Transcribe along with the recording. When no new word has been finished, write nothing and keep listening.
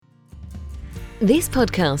This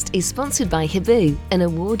podcast is sponsored by Hibu, an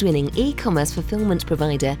award-winning e-commerce fulfillment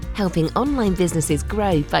provider helping online businesses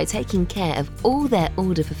grow by taking care of all their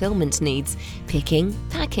order fulfillment needs, picking,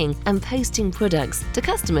 packing and posting products to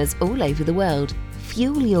customers all over the world.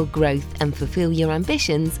 Fuel your growth and fulfill your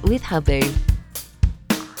ambitions with Hibu.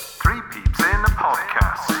 Three Peeps in a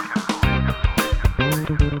Podcast.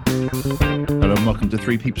 Hello and welcome to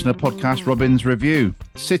Three Peeps in a Podcast, Robin's Review.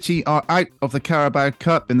 City are out of the Carabao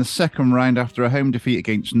Cup in the second round after a home defeat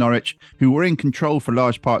against Norwich, who were in control for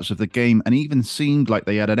large parts of the game and even seemed like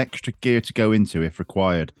they had an extra gear to go into if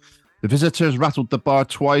required. The visitors rattled the bar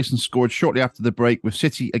twice and scored shortly after the break, with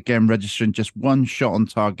City again registering just one shot on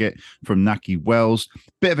target from Naki Wells.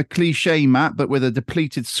 Bit of a cliche, Matt, but with a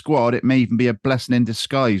depleted squad, it may even be a blessing in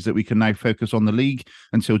disguise that we can now focus on the league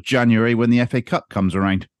until January when the FA Cup comes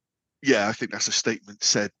around. Yeah, I think that's a statement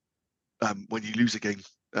said when you lose a game.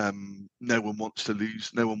 No one wants to lose.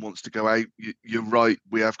 No one wants to go out. You're right.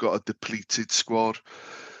 We have got a depleted squad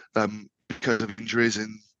because of injuries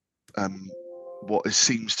and what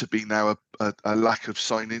seems to be now a lack of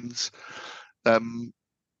signings. And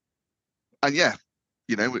yeah,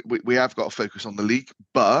 you know, we have got to focus on the league,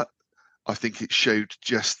 but I think it showed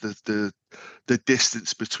just the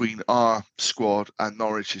distance between our squad and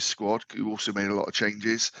Norwich's squad, who also made a lot of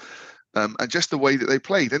changes. And just the way that they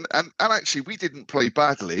played. And actually, we didn't play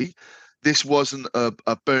badly. This wasn't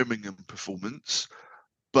a Birmingham performance,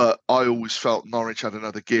 but I always felt Norwich had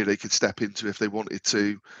another gear they could step into if they wanted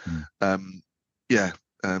to.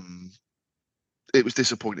 It was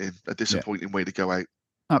disappointing, a disappointing way to go out.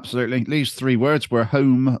 Absolutely. Lee's three words were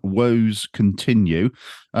home woes continue.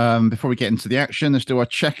 Before we get into the action, let's do our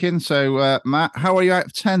check-in. So, Matt, how are you out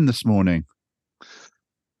of 10 this morning?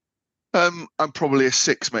 I'm probably a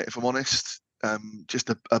 6, mate, if I'm honest. Just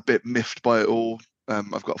a bit miffed by it all.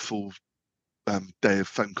 I've got a full day of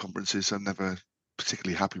phone conferences. I'm never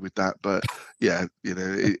particularly happy with that. But yeah, you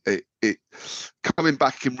know, it coming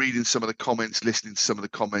back and reading some of the comments, listening to some of the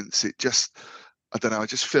comments, it just, I don't know, I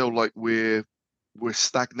just feel like we're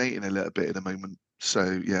stagnating a little bit at the moment.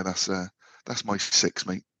 So yeah, that's my 6,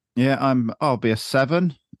 mate. Yeah, I'll be a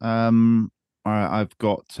 7. I've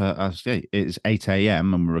got it's 8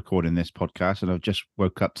 a.m. and we're recording this podcast, and I've just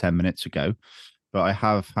woke up 10 minutes ago. But I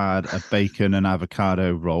have had a bacon and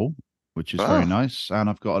avocado roll, which is very nice,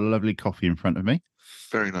 and I've got a lovely coffee in front of me.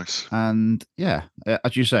 Very nice. And yeah,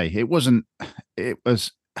 as you say, it was a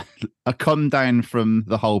come down from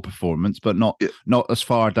the whole performance, but not as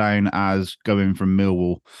far down as going from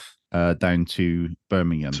Millwall down to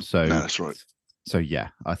Birmingham. So no, that's right. So yeah,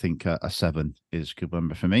 I think a 7 is a good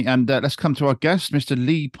number for me. And let's come to our guest, Mr.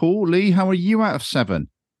 Lee Poole. Lee, how are you out of 7?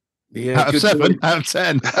 Yeah, out of 7, out of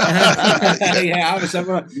 10. Yeah, out of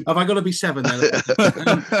 7. Have I got to be 7 then?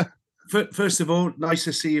 First of all, nice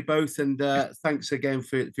to see you both, and thanks again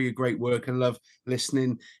for your great work. I love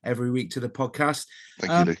listening every week to the podcast.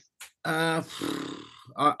 Thank you, Lee.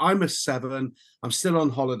 I'm a 7. I'm still on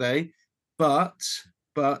holiday, but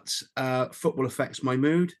football affects my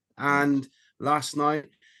mood, and last night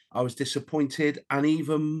I was disappointed and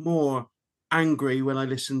even more angry when I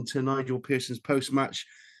listened to Nigel Pearson's post-match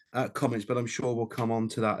comments, but I'm sure we'll come on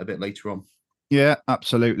to that a bit later on. Yeah,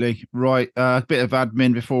 absolutely. Right. A bit of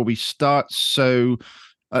admin before we start. So,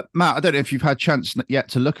 Matt, I don't know if you've had a chance yet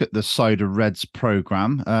to look at the Cider Reds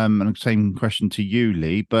programme. And same question to you,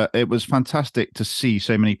 Lee, but it was fantastic to see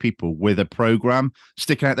so many people with a programme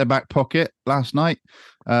sticking out their back pocket last night.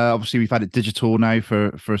 Obviously, we've had it digital now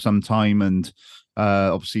for some time, and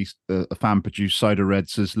obviously a fan-produced Cider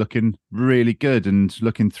Reds is looking really good. And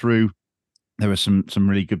looking through, there were some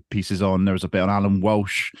really good pieces on. There was a bit on Alan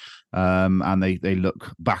Walsh, and they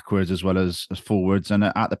look backwards as well as forwards, and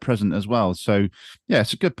at the present as well. So yeah,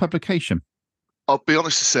 it's a good publication. I'll be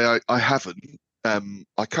honest to say I haven't.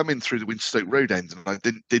 I come in through the Winstoke Road end and I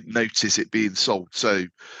didn't notice it being sold. So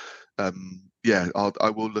yeah,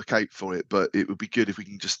 I will look out for it. But it would be good if we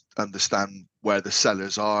can just understand where the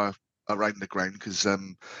sellers are around the ground, because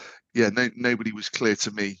yeah, nobody was clear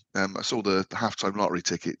to me. I saw the halftime lottery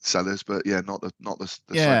ticket sellers, but yeah, not the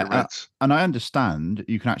Cider Reds. And I understand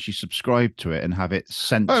you can actually subscribe to it and have it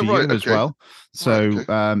sent to you as well. So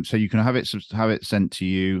so you can have it sent to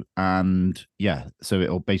you, and yeah, so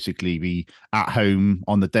it'll basically be at home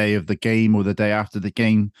on the day of the game or the day after the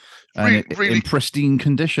game, and really, in pristine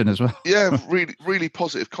condition as well. Yeah, really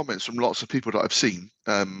positive comments from lots of people that I've seen,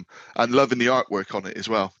 and loving the artwork on it as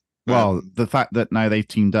well. Well, the fact that now they've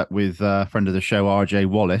teamed up with a friend of the show, RJ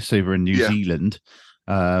Wallace, over in New Zealand,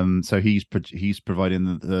 so he's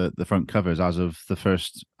providing the front covers as of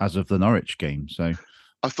the Norwich game. So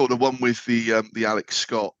I thought the one with the Alex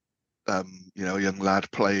Scott a young lad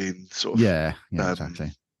playing sort of Yeah,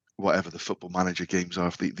 exactly. whatever the Football Manager games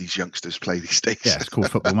are these youngsters play these days. Yeah, it's called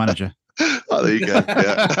Football Manager. Oh, there you go.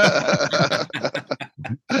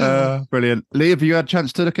 Yeah. Brilliant. Lee, have you had a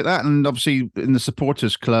chance to look at that? And obviously in the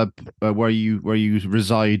supporters club where you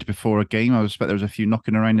reside before a game, I expect there was a few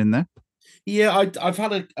knocking around in there. Yeah, I've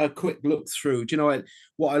had a quick look through. Do you know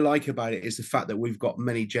what I like about it is the fact that we've got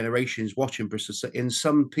many generations watching Bristol City, and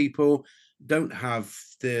some people don't have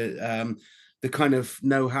the kind of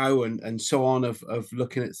know-how and so on of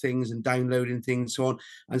looking at things and downloading things so on.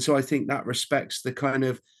 And so I think that respects the kind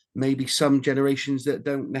of maybe some generations that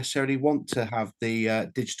don't necessarily want to have the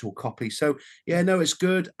digital copy. So yeah, no, it's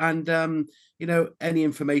good. And any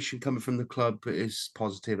information coming from the club is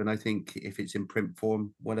positive, and I think if it's in print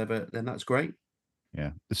form, whatever, then that's great.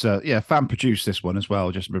 Yeah, it's fan produced this one as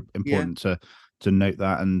well. Just important to note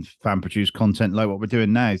that, and fan produced content like what we're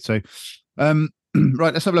doing now. So,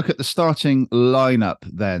 right, let's have a look at the starting lineup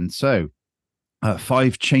then. So,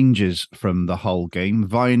 5 changes from the whole game: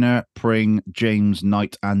 Viner, Pring, James,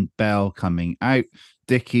 Knight, and Bell coming out.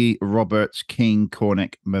 Dickey, Roberts, King,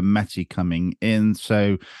 Cornick, Mehmeti coming in.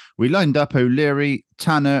 So we lined up O'Leary,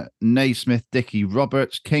 Tanner, Naismith, Dickey,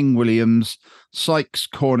 Roberts, King, Williams, Sykes,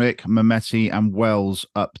 Cornick, Mehmeti, and Wells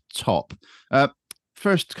up top.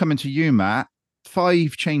 First coming to you, Matt.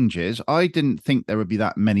 5 changes. I didn't think there would be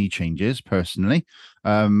that many changes personally.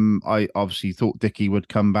 I obviously thought Dickey would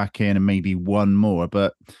come back in and maybe one more,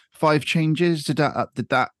 but 5 changes. Did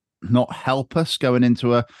that not help us going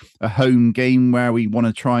into a home game where we want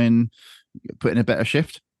to try and put in a better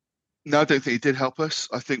shift? No, I don't think it did help us.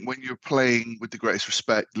 I think when you're playing, with the greatest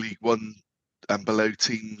respect, League One and below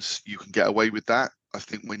teams, you can get away with that. I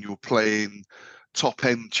think when you're playing top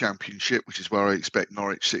end Championship, which is where I expect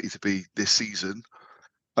Norwich City to be this season,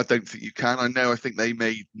 I don't think you can. I think they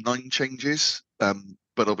made 9 changes,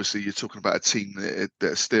 but obviously you're talking about a team that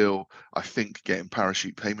are still, I think, getting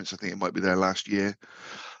parachute payments. I think it might be their last year.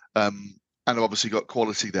 And I've obviously got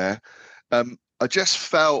quality there. I just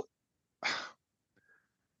felt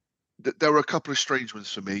that there were a couple of strange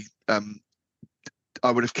ones for me.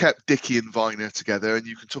 I would have kept Dickey and Viner together, and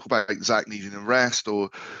you can talk about Zach needing a rest,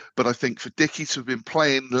 but I think for Dickey to have been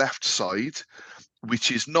playing left side,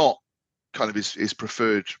 which is not kind of his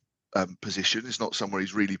preferred position, it's not somewhere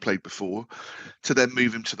he's really played before, to then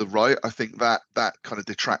move him to the right, I think that kind of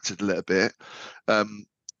detracted a little bit.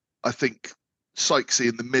 I think Sykesy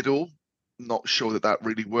in the middle, not sure that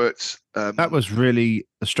really worked. That was really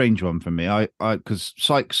a strange one for me. I because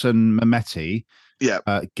Sykes and Mehmeti,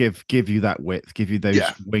 give you that width, give you those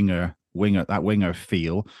winger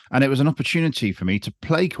feel, and it was an opportunity for me to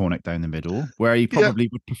play Cornick down the middle where he probably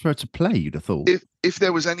would prefer to play. You'd have thought. If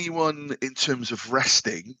there was anyone in terms of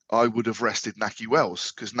resting, I would have rested Nahki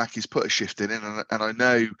Wells, because Nahki's put a shift in, and I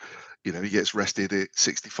know, he gets rested at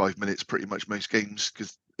 65 minutes pretty much most games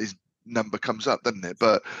because his number comes up, doesn't it?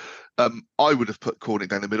 But I would have put Cornick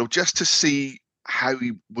down the middle just to see how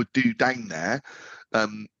he would do down there,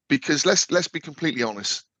 because let's be completely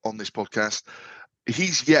honest on this podcast,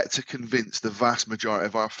 he's yet to convince the vast majority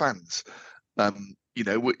of our fans. The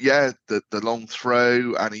long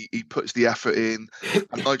throw, and he puts the effort in,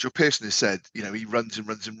 and Nigel Pearson has said, he runs and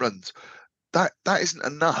runs and runs. That isn't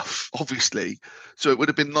enough, obviously. So it would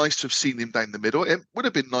have been nice to have seen him down the middle. It would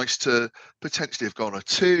have been nice to potentially have gone a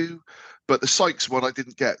 2, but the Sykes one I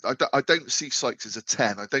didn't get. I don't see Sykes as a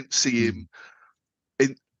 10. I don't see him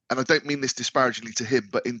in, and I don't mean this disparagingly to him,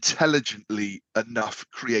 but intelligently enough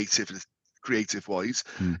creative wise,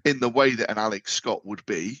 in the way that an Alex Scott would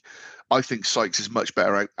be. I think Sykes is much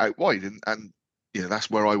better out wide, and that's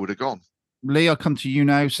where I would have gone. Lee, I'll come to you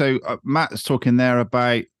now. So Matt's talking there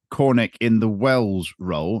about Cornick in the Wells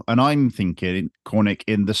role, and I'm thinking Cornick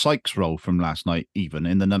in the Sykes role from last night, even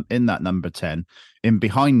in that number 10, in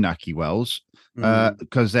behind Nahki Wells,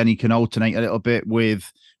 because then he can alternate a little bit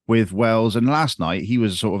with Wells. And last night he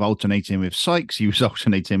was sort of alternating with Sykes, he was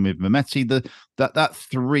alternating with Mehmeti. That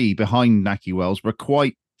 3 behind Nahki Wells were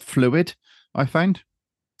quite fluid, I found.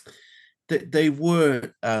 They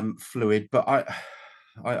were fluid, but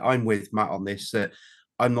I'm with Matt on this.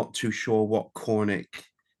 I'm not too sure what Cornick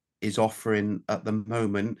is offering at the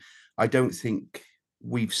moment. I don't think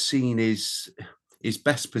we've seen his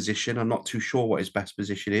best position. I'm not too sure what his best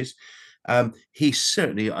position is. He's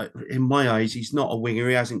certainly, in my eyes, he's not a winger.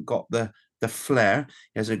 He hasn't got the flair.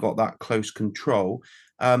 He hasn't got that close control.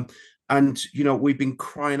 And we've been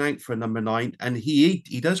crying out for a number 9, and he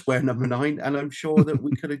does wear number 9, and I'm sure that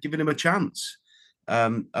we could have given him a chance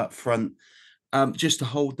up front, just to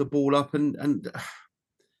hold the ball up. And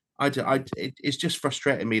it's just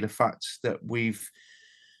frustrating me, the fact that we've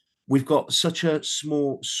we've got such a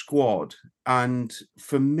small squad, and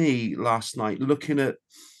for me last night, looking at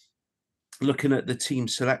the team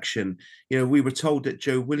selection, we were told that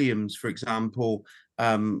Joe Williams, for example,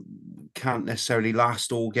 can't necessarily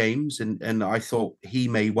last all games, and I thought he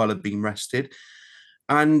may well have been rested.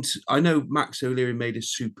 And I know Max O'Leary made a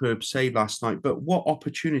superb save last night, but what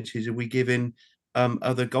opportunities are we giving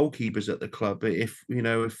other goalkeepers at the club? If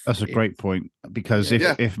That's a great point, because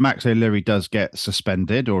Yeah. if Max O'Leary does get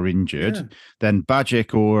suspended or injured, Yeah. then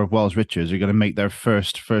Bajic or Wells Richards are going to make their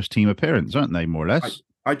first team appearance, aren't they? More or less.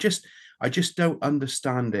 I just don't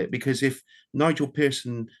understand it, because if Nigel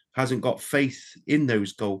Pearson hasn't got faith in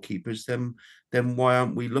those goalkeepers, then why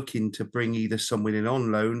aren't we looking to bring either someone in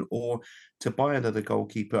on loan or to buy another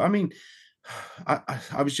goalkeeper? I mean,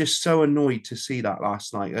 I was just so annoyed to see that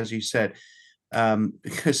last night, as you said,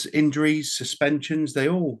 because injuries, suspensions, they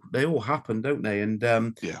all happen, don't they? And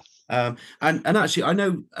and actually, I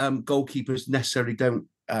know goalkeepers necessarily don't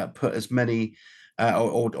put as many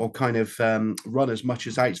or kind of run as much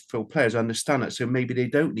as outfield players. I understand that, so maybe they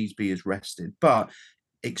don't need to be as rested, but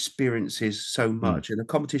experience is so much. In a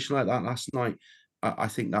competition like that last night, I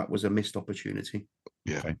think that was a missed opportunity.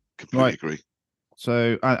 Yeah, Okay. completely agree.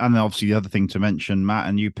 So, and obviously the other thing to mention, Matt,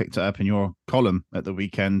 and you picked it up in your column at the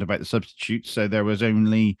weekend about the substitutes. So there was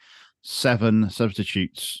only 7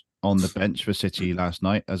 substitutes on the bench for City last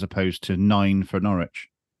night, as opposed to 9 for Norwich.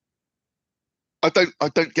 I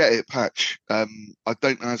don't get it, Patch. I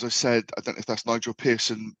don't know, as I said, I don't know if that's Nigel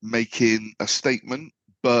Pearson making a statement,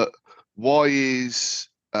 but why is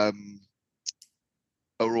and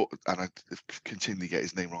I continually get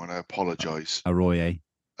his name wrong, and I apologise. Arroyo.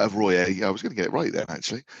 Yeah, I was going to get it right then,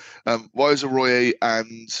 actually. Why is Arroyo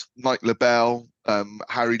and Knight LaBelle,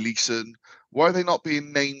 Harry Leeson, why are they not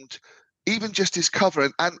being named, even just his cover?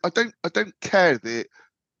 And I don't care that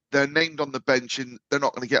they're named on the bench and they're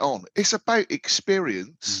not going to get on. It's about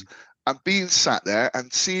experience and being sat there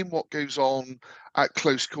and seeing what goes on at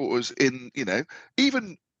close quarters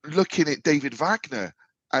even looking at David Wagner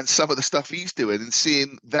and some of the stuff he's doing and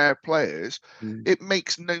seeing their players, it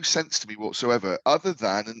makes no sense to me whatsoever, other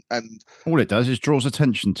than and all it does is draws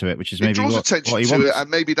attention to it, which is maybe draws what attention he to wants. it, and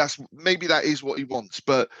maybe that is what he wants.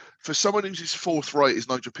 But for someone who's his fourth right, as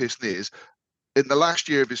Nigel Pearson is, in the last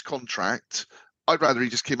year of his contract, I'd rather he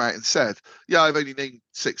just came out and said, yeah, I've only named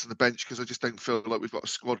 6 on the bench because I just don't feel like we've got a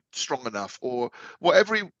squad strong enough, or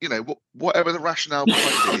whatever whatever the rationale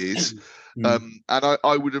behind it is. And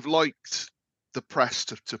I would have liked the press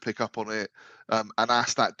to pick up on it and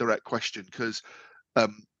ask that direct question, because I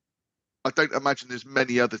don't imagine there's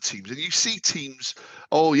many other teams. And you see teams,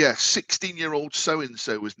 16-year-old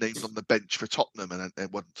so-and-so was named on the bench for Tottenham, and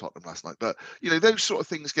it wasn't Tottenham last night. But, those sort of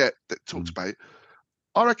things get talked about.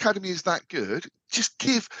 Our academy is that good. Just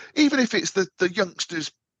give, even if it's the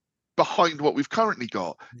youngsters behind what we've currently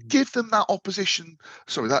got, give them that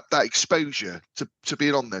that exposure to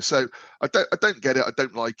being on there. So I don't get it. I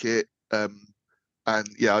don't like it. And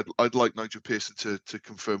yeah, I'd like Nigel Pearson to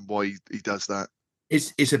confirm why he does that.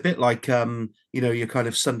 It's a bit like your kind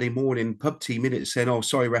of Sunday morning pub team, innit, saying, "Oh,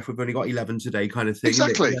 sorry, ref, we've only got 11 today," kind of thing.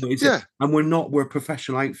 Exactly. And we're a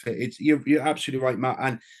professional outfit. You're absolutely right,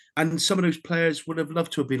 Matt. And some of those players would have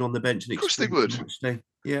loved to have been on the bench. And of course they would.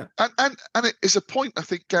 Yeah. And it is a point I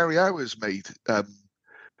think Gary Hower's made.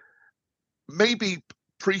 Maybe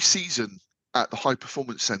pre-season at the High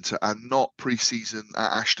Performance Centre and not pre-season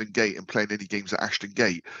at Ashton Gate and playing any games at Ashton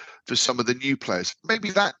Gate for some of the new players.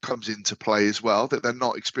 Maybe that comes into play as well, that they're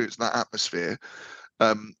not experiencing that atmosphere.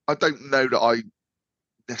 I don't know that I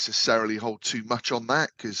necessarily hold too much on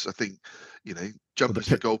that, because I think, jumpers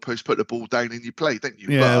for goalposts, put the ball down and you play, don't you?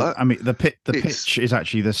 Yeah, but I mean, the pitch is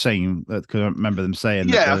actually the same, because I remember them saying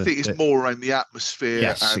that. Yeah, I think it's more around the atmosphere.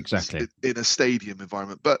 Yes, and exactly. In a stadium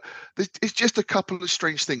environment. But it's just a couple of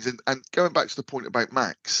strange things. And going back to the point about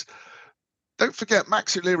Max, don't forget,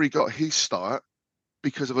 Max O'Leary got his start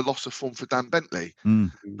because of a loss of form for Dan Bentley.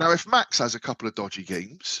 Now, if Max has a couple of dodgy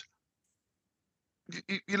games,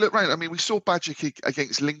 you look around. I mean, we saw Bajic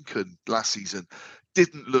against Lincoln last season,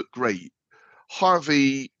 didn't look great.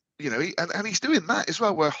 Harvey, and he's doing that as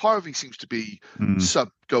well, where Harvey seems to be sub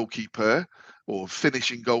goalkeeper or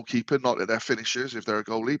finishing goalkeeper, not that they're finishers if they're a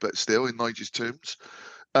goalie, but still in Nigel's terms.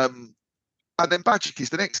 And then Bajic is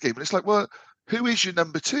the next game, and it's like, well, who is your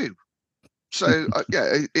number 2? So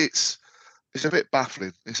it's a bit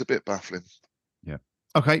baffling. It's a bit baffling. Yeah.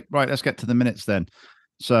 Okay, right. Let's get to the minutes then.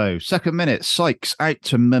 So, second minute, Sykes out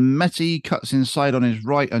to Mehmeti, cuts inside on his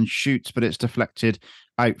right and shoots, but it's deflected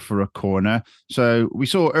out for a corner. So we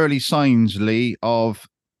saw early signs, Lee, of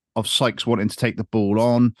Sykes wanting to take the ball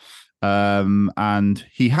on, and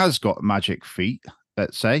he has got magic feet.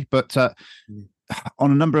 let's say. But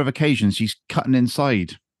on a number of occasions, he's cutting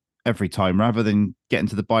inside every time rather than getting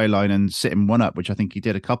to the byline and sitting one up, which I think he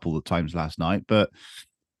did a couple of times last night. But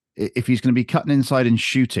if he's going to be cutting inside and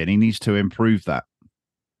shooting, he needs to improve that.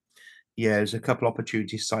 Yeah, there's a couple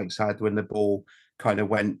opportunities Sykes had when the ball kind of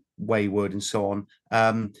went wayward and so on.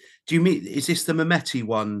 Do you mean, is this the Mehmeti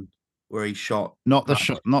one where he shot? Not the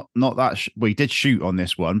shot, not that. Well, he did shoot on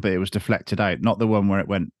this one, but it was deflected out. Not the one where it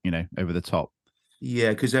went, over the top. Yeah,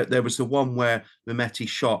 because there was the one where Mehmeti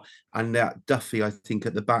shot, and that Duffy, I think,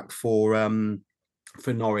 at the back for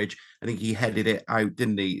Norwich, I think he headed it out,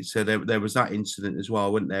 didn't he? So there was that incident as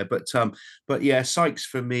well, wasn't there? But yeah, Sykes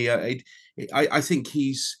for me, I think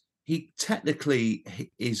he technically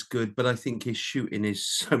is good, but I think his shooting is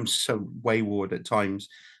so wayward at times.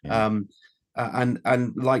 Yeah.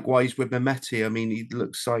 And likewise with Mehmeti, I mean, he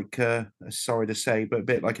looks like sorry to say, but a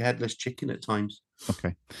bit like a headless chicken at times.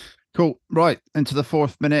 Okay. Cool. Right. Into the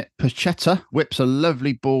 4th minute. Pacheta whips a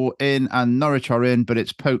lovely ball in, and Norwich are in, but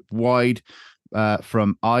it's poked wide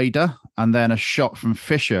from Ida. And then a shot from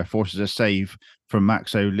Fisher forces a save from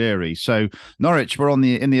Max O'Leary. So Norwich were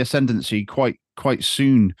in the ascendancy quite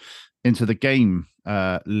soon into the game,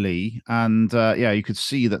 Lee. And you could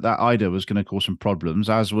see that Ida was going to cause some problems,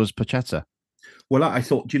 as was Pacheta. Well, I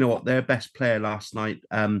thought, do you know what? Their best player last night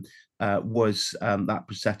was that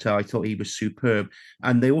Brissetta. I thought he was superb.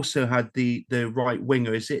 And they also had the right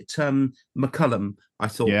winger. Is it McCullum? I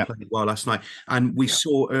thought played well last night. And we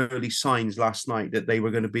saw early signs last night that they were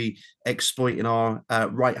going to be exploiting our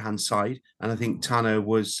right-hand side. And I think Tanner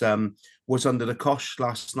was under the cosh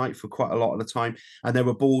last night for quite a lot of the time. And there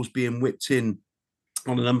were balls being whipped in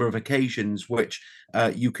on a number of occasions, which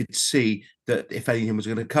you could see that if anything was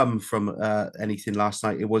going to come from anything last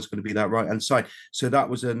night, it was going to be that right-hand side. So that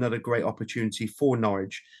was another great opportunity for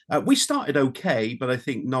Norwich. We started okay, but I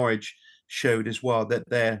think Norwich showed as well that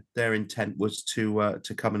their intent was to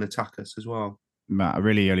come and attack us as well. Matt, a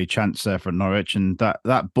really early chance there for Norwich, and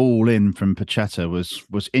that ball in from Pacheta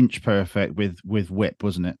was inch perfect with whip,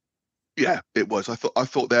 wasn't it? Yeah, it was. I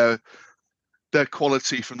thought their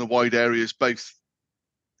quality from the wide areas, both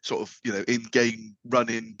sort of in game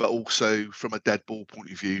running, but also from a dead ball point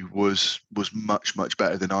of view, was much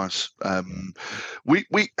better than ours. We've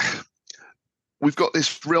got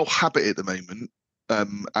this real habit at the moment,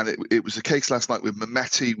 and it was the case last night with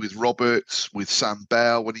Mehmeti, with Roberts, with Sam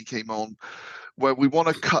Bell when he came on, where we want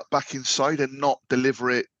to cut back inside and not deliver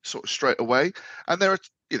it sort of straight away. And there are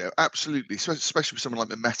absolutely, especially with someone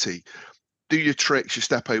like Mehmeti, do your tricks, your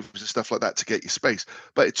step overs and stuff like that to get your space.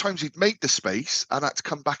 But at times he'd made the space and had to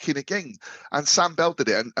come back in again. And Sam Bell did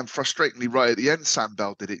it. And frustratingly, right at the end, Sam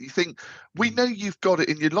Bell did it. You think, we know you've got it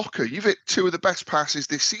in your locker. You've hit 2 of the best passes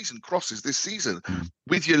this season, crosses this season,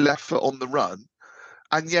 with your left foot on the run.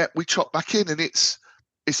 And yet we chop back in. And it's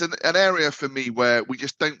an area for me where we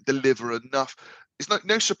just don't deliver enough. It's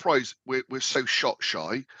no surprise we're so shot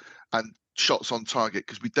shy and shots on target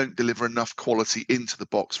because we don't deliver enough quality into the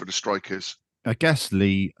box for the strikers. I guess,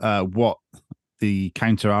 Lee, what the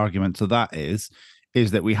counter argument to that is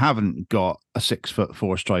that we haven't got a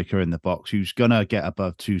 6'4" striker in the box who's gonna get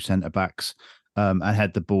above 2 centre backs and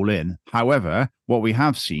head the ball in. However, what we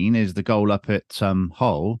have seen is the goal up at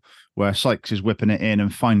Hull, where Sykes is whipping it in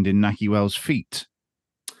and finding Nakiwell's feet.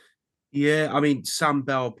 Yeah, I mean, Sam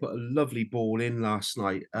Bell put a lovely ball in last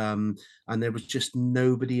night, and there was just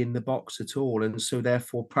nobody in the box at all. And so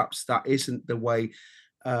therefore, perhaps that isn't the way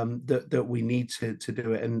that we need to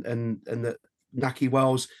do it. And that Naki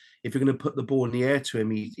Wells, if you're going to put the ball in the air to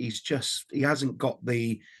him, he hasn't got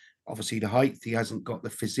the height, he hasn't got the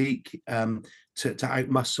physique to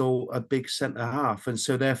outmuscle a big centre half. And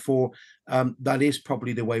so therefore, that is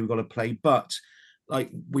probably the way we've got to play. But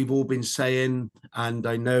like we've all been saying, and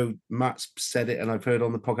I know Matt's said it and I've heard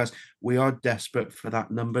on the podcast, we are desperate for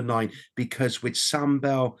that number 9, because with Sam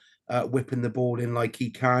Bell whipping the ball in like he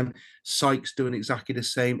can, Sykes doing exactly the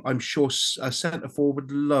same, I'm sure a centre forward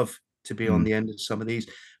would love to be on the end of some of these.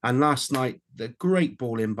 And last night, the great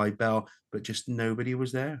ball in by Bell, but just nobody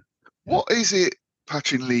was there. What is it,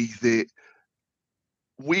 Patrick Lee, that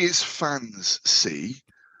we as fans see,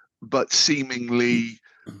 but seemingly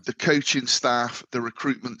the coaching staff, the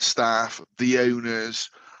recruitment staff, the owners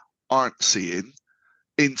aren't seeing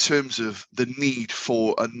in terms of the need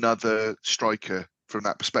for another striker from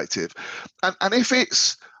that perspective? And if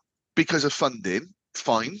it's because of funding,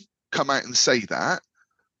 fine, come out and say that.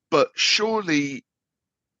 But surely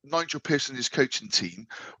Nigel Pearson and his coaching team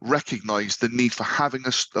recognise the need for having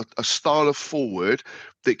a style of forward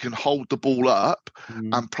that can hold the ball up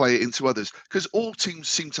and play it into others. Because all teams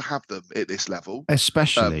seem to have them at this level.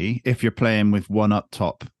 Especially if you're playing with one up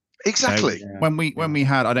top. Exactly. When we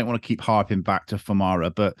had, I don't want to keep harping back to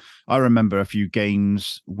Famara, but I remember a few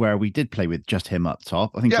games where we did play with just him up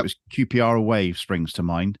top. I think it was QPR away springs to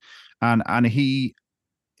mind, and he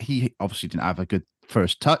obviously didn't have a good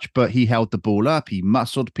first touch, but he held the ball up. He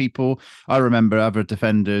muscled people. I remember other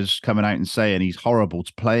defenders coming out and saying he's horrible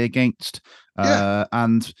to play against.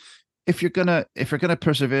 And if you're gonna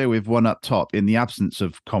persevere with one up top in the absence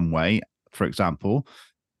of Conway, for example,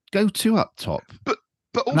 go two up top.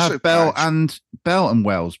 But also Bell and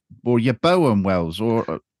Wells, or your Bow and Wells,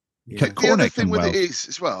 or the other thing with it is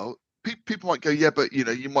as well. People might go, yeah, but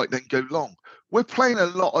you might then go long. We're playing a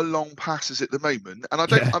lot of long passes at the moment, and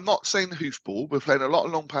I'm not saying the hoofball. We're playing a lot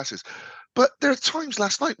of long passes, but there are times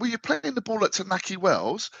last night where you're playing the ball up to Naki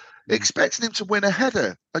Wells, expecting him to win a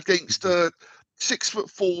header against a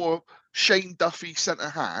 6'4" Shane Duffy centre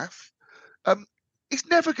half. He's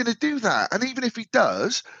never going to do that, and even if he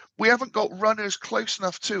does, we haven't got runners close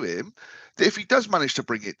enough to him that if he does manage to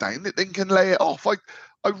bring it down, that then can lay it off. I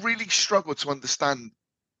really struggle to understand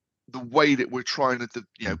the way that we're trying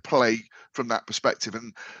to play from that perspective,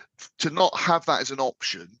 and to not have that as an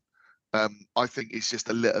option, I think it's just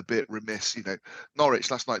a little bit remiss. Norwich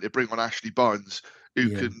last night, they bring on Ashley Barnes,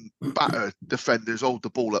 who can batter defenders, hold the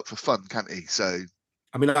ball up for fun, can't he? So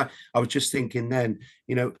I mean, I was just thinking then,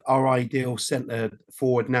 our ideal centre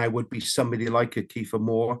forward now would be somebody like a Kiefer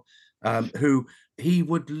Moore, who he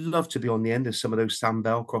would love to be on the end of some of those Sam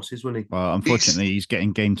Bell crosses, wouldn't he? Well, unfortunately, he's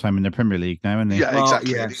getting game time in the Premier League now, isn't he? Yeah,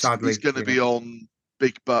 exactly. Yeah, He's going to be on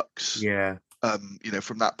big bucks. Yeah.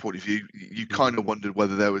 From that point of view, you kind of wondered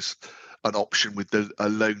whether there was an option with a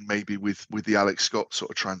loan, maybe with the Alex Scott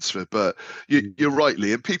sort of transfer. But you're right,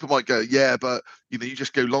 Lee. And people might go, yeah, but you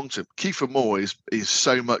just go long term. Kiefer Moore is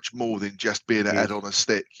so much more than just being a head on a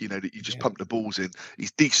stick. That you just pump the balls in.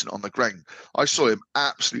 We's decent on the ground. I saw him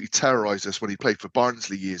absolutely terrorise us when he played for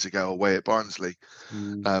Barnsley years ago away at Barnsley.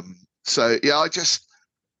 So yeah,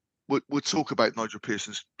 we'll talk about Nigel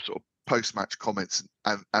Pearson's sort of post-match comments,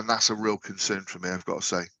 and that's a real concern for me, I've got to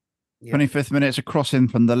say. 25th minute, it's a cross in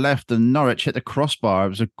from the left, and Norwich hit the crossbar. It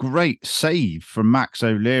was a great save from Max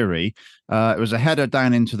O'Leary. It was a header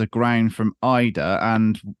down into the ground from Ida,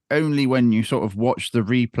 and only when you sort of watch the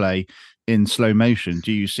replay in slow motion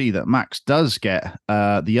do you see that Max does get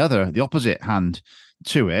the opposite hand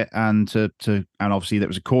to it, and obviously that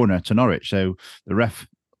was a corner to Norwich, so the ref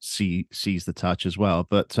sees the touch as well.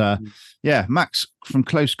 But Max from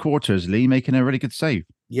close quarters, Lee, making a really good save.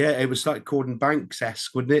 Yeah, it was like Gordon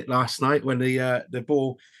Banks-esque, wasn't it, last night when the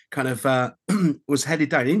ball kind of was headed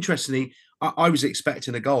down. Interestingly, I was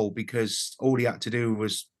expecting a goal because all he had to do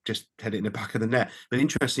was just head it in the back of the net. But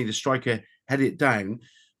interestingly, the striker headed it down.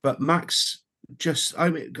 But Max I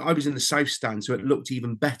was in the south stand, so it looked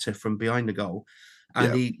even better from behind the goal.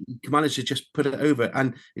 And he managed to just put it over.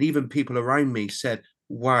 And even people around me said,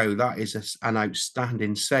 wow, that is an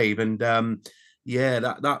outstanding save. And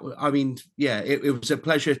it was a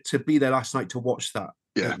pleasure to be there last night to watch that.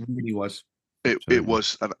 Yeah, it really was. It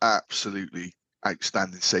was an absolutely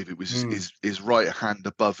outstanding save. It was his right hand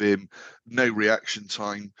above him, no reaction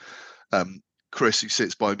time. Chris, who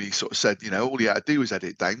sits by me, sort of said, all he had to do was head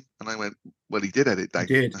it down, and I went, well, he did head it down.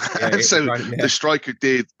 He did. And so the striker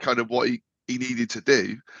did kind of what he needed to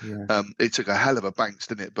do. It took a hell of a bounce,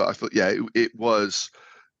 didn't it? But I thought, it was.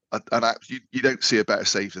 You don't see a better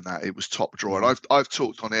save than that. It was top drawer. And I've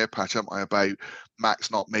talked on air, Patch, haven't I, about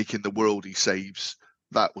Max not making the worldie saves.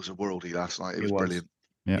 That was a worldie last night. It was brilliant.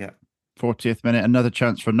 Yeah. 40th minute, another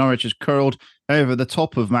chance for Norwich is curled over the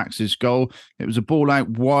top of Max's goal. It was a ball out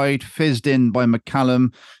wide, fizzed in by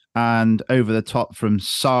McCallum, and over the top from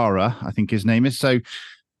Sara, I think his name is. So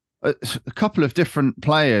a couple of different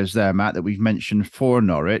players there, Matt, that we've mentioned for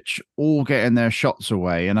Norwich, all getting their shots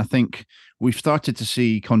away. And I think we've started to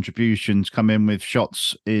see contributions come in with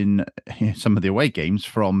shots in some of the away games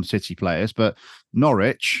from City players, but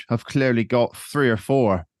Norwich have clearly got 3 or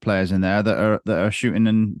 4 players in there that are shooting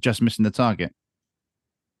and just missing the target.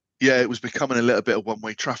 Yeah, it was becoming a little bit of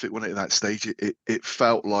one-way traffic, wasn't it, at that stage? It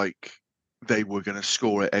felt like they were going to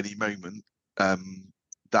score at any moment.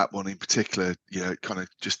 That one in particular, it kind of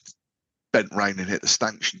just bent round and hit the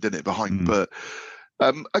stanchion, didn't it, behind? But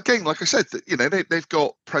again, like I said, they've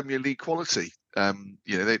got Premier League quality.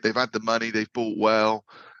 They've had the money, they've bought well.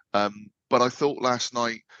 But I thought last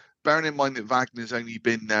night, bearing in mind that Wagner's only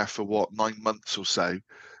been there for 9 months or so,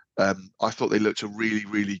 I thought they looked a really,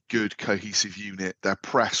 really good cohesive unit. Their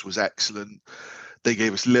press was excellent. They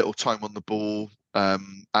gave us little time on the ball,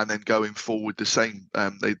 and then going forward the same.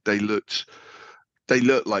 They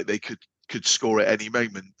looked like they could score at any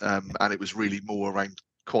moment, and it was really more around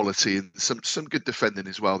quality and some good defending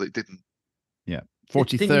as well that didn't Yeah.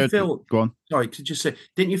 Didn't you 43rd. feel? Go on. Sorry to just say,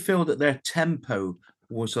 didn't you feel that their tempo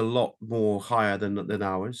was a lot more higher than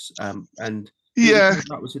ours? And didn't you Yeah, feel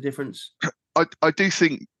that was the difference? I do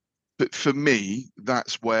think that for me,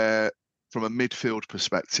 that's where, from a midfield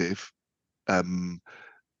perspective,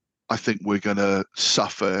 I think we're going to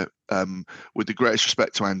suffer. With the greatest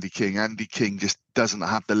respect to Andy King, Andy King just doesn't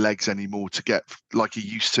have the legs anymore to get like he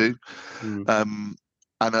used to. And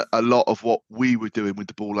a lot of what we were doing with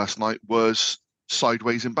the ball last night was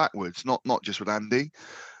sideways and backwards, not just with Andy.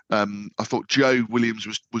 I thought Joe Williams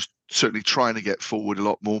was certainly trying to get forward a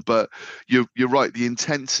lot more, but you're right. The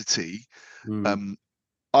intensity.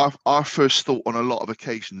 Our first thought on a lot of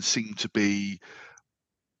occasions seemed to be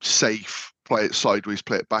safe, play it sideways,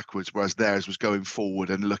 play it backwards, whereas theirs was going forward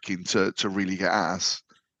and looking to really get at us,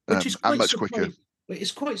 Which is and quite much quicker.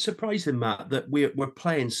 It's quite surprising, Matt, that we're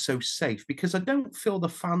playing so safe, because I don't feel the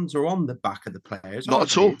fans are on the back of the players. Not are at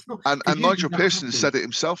they? all. It's not, And 'cause usually Nigel that Pearson happens. said it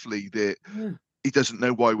himself, Lee, that Yeah. he doesn't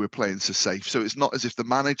know why we're playing so safe. So it's not as if the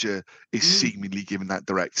manager is seemingly giving that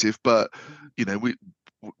directive, but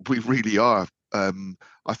we really are.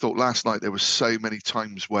 I thought last night there were so many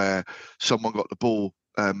times where someone got the ball,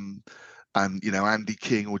 and Andy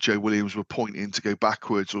King or Joe Williams were pointing to go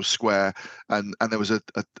backwards or square, and there was a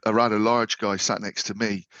rather large guy sat next to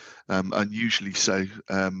me, unusually so,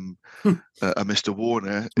 a Mr.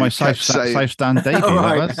 Warner, My who kept saying, South Stand debut, that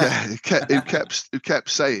Right. was. yeah, who kept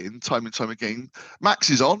saying time and time again, Max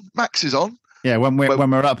is on. Yeah, when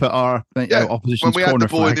we're up at our When opposition's we had corner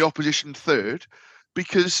the ball in flag. the opposition third,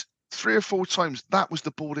 because 3 or 4 times that was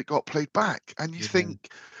the ball that got played back, and you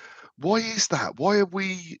think, why is that? Why are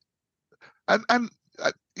we? And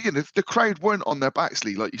the crowd weren't on their backs,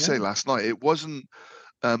 Lee, like you say last night. It wasn't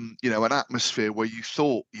an atmosphere where you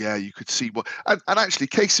thought, you could see what. And actually,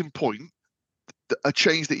 case in point, a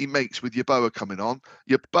change that he makes with Yeboah coming on.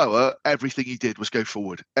 Yeboah, everything he did was go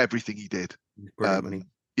forward. Everything he did. Brilliant.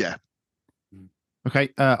 Yeah. Okay,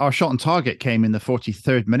 our shot on target came in the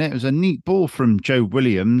 43rd minute. It was a neat ball from Joe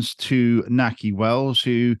Williams to Naki Wells,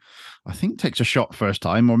 who I think takes a shot first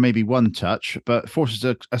time, or maybe one touch, but forces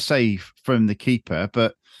a save from the keeper.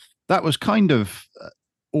 But that was kind of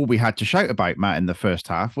all we had to shout about, Matt, in the first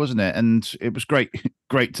half, wasn't it? And it was great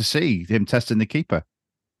to see him testing the keeper.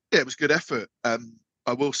 Yeah, it was good effort.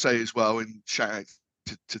 I will say as well, and shout out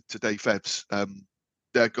to Dave Ebbs,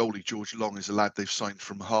 their goalie, George Long, is a lad they've signed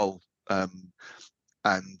from Hull.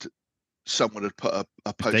 And someone had put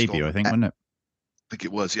a post debut, on, I think, wasn't it? I think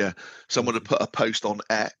it was, yeah. Someone had put a post on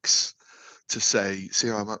X to say, see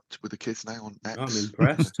how I'm up with the kids now on X? I'm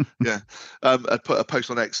impressed. Yeah. I'd put a post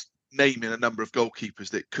on X naming a number of goalkeepers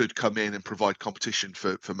that could come in and provide competition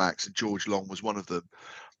for Max, and George Long was one of them.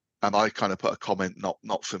 And I kind of put a comment,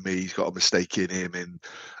 not for me, he's got a mistake in him,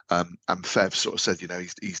 and Fev sort of said,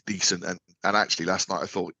 he's decent, and actually last night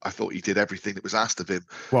I thought he did everything that was asked of him.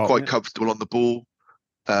 Well, quite comfortable on the ball.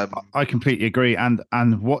 I completely agree, and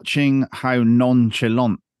watching how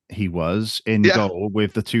nonchalant he was in goal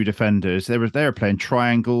with the two defenders, they were playing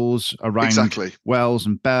triangles around Wells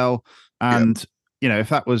and Bell, and if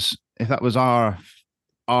that was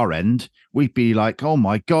our end, we'd be like, oh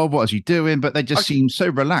my god, what is he doing? But they just seemed so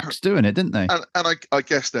relaxed doing it, didn't they? And I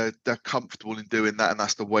guess they're comfortable in doing that, and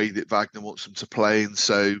that's the way that Wagner wants them to play, and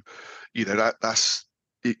so that's.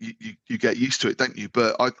 You get used to it, don't you?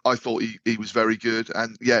 But I thought he was very good,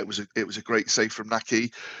 and it was a great save from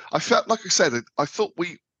Naki. I felt, like I said, I thought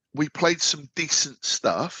we played some decent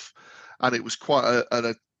stuff, and it was quite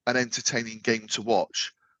an entertaining game to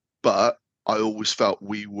watch. But I always felt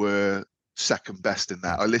we were second best in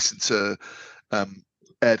that. I listened to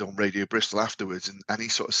Ed on Radio Bristol afterwards, and he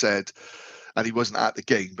sort of said, and he wasn't at the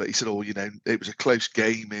game, but he said, it was a close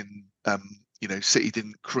game in. City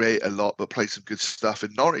didn't create a lot, but played some good stuff,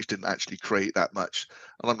 and Norwich didn't actually create that much.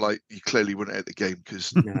 And I'm like, you clearly weren't at the game,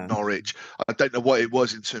 because Norwich, I don't know what it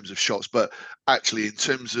was in terms of shots, but actually in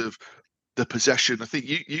terms of the possession, I think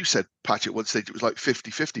you said, Patch, at one stage it was like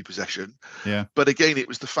 50-50 possession. Yeah. But again, it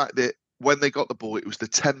was the fact that when they got the ball, it was the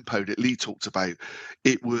tempo that Lee talked about.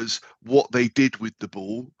 It was what they did with the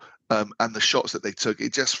ball, and the shots that they took.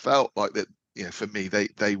 It just felt like that. For me,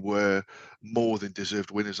 they were more than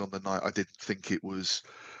deserved winners on the night. I didn't think it was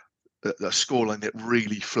a scoreline that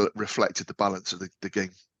really reflected the balance of the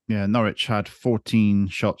game. Yeah, Norwich had 14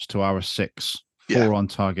 shots to our 6, 4 on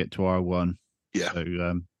target to our 1. Yeah.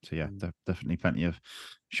 So yeah, definitely plenty of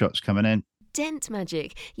shots coming in. Dent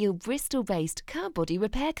Magic, your Bristol-based car body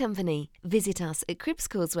repair company. Visit us at Cribs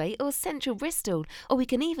Causeway or Central Bristol, or we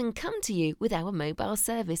can even come to you with our mobile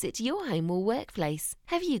service at your home or workplace.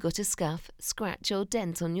 Have you got a scuff, scratch or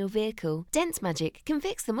dent on your vehicle? Dent Magic can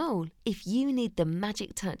fix them all. If you need the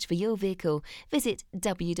magic touch for your vehicle, visit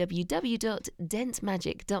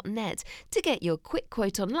www.dentmagic.net to get your quick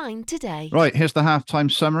quote online today. Right, here's the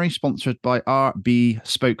halftime summary, sponsored by RB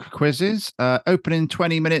Spoke Quizzes. Opening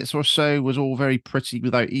 20 minutes or so was all very pretty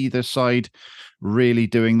without either side really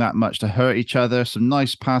doing that much to hurt each other. Some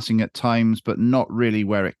nice passing at times, but not really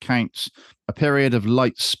where it counts. A period of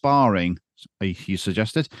light sparring, you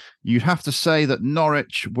suggested. You'd have to say that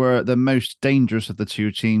Norwich were the most dangerous of the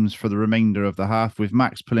two teams for the remainder of the half, with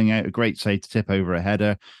Max pulling out a great save to tip over a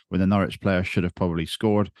header when the Norwich player should have probably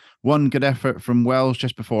scored. One good effort from Wells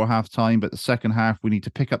just before half-time, but the second half we need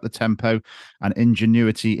to pick up the tempo and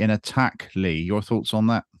ingenuity in attack. Lee, your thoughts on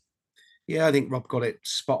that? Yeah, I think Rob got it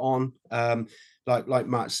spot on. Like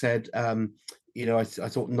Matt said, I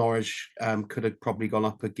thought Norwich could have probably gone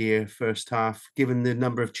up a gear first half. Given the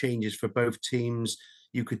number of changes for both teams,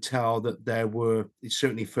 you could tell that there were,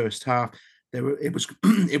 certainly first half, it was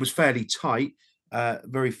it was fairly tight,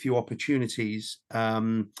 very few opportunities.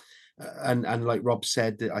 And like Rob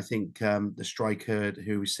said, I think the striker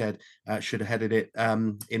who we said should have headed it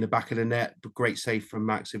in the back of the net. But great save from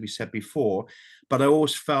Max, as we said before. But I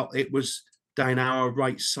always felt it was down our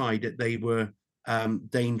right side that they were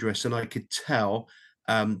dangerous, and I could tell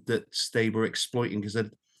that they were exploiting, because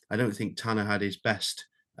I don't think Tanner had his best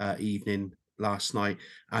evening last night,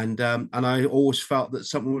 and I always felt that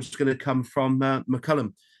something was going to come from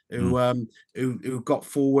McCullum, who got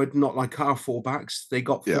forward, not like our fullbacks. They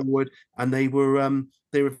got forward, and they were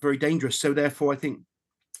very dangerous. So therefore, I think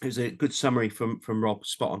it was a good summary from Rob.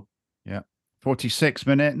 Spot on. Yeah. 46th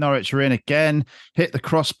minute, Norwich are in again, hit the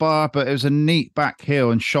crossbar, but it was a neat back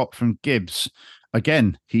heel and shot from Gibbs.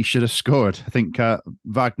 Again, he should have scored. I think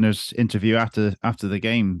Wagner's interview after the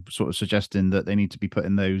game sort of suggesting that they need to be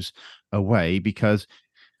putting those away, because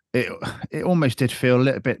it almost did feel a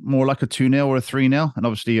little bit more like a 2-0 or a 3-0, and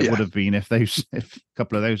obviously it would have been if a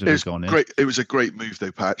couple of those had gone in. It was a great move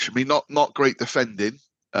though, Patch. I mean, not great defending.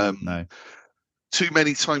 No. Too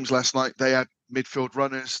many times last night they had midfield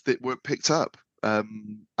runners that weren't picked up,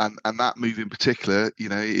 and that move in particular,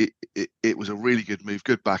 it was a really good move,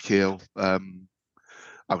 good back heel. I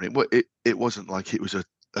mean, it wasn't like it was a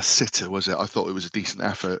sitter, was it? I thought it was a decent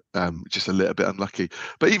effort, just a little bit unlucky.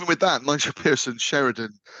 But even with that, Nigel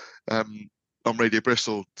Pearson-Sheridan on Radio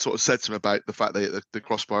Bristol sort of said to him about the fact they hit the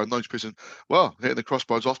crossbar, and Nigel Pearson, well, hitting the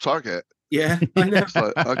crossbar's off target. Yeah, I know.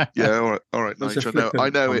 All right, Nigel. I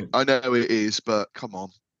know it is, but come on.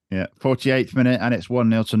 Yeah, 48th minute, and it's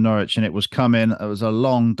 1-0 to Norwich, and it was coming. It was a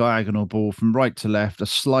long diagonal ball from right to left, a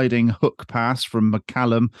sliding hook pass from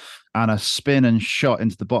McCallum, and a spin and shot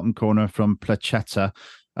into the bottom corner from Placheta.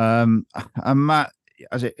 And Matt,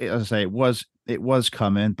 as I say, it was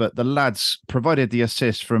coming, but the lads provided the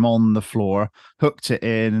assist from on the floor, hooked it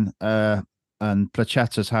in, and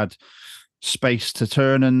Placheta's had space to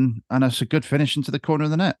turn, and it's a good finish into the corner of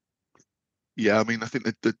the net. Yeah, I mean, I think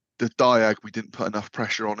that the diag, we didn't put enough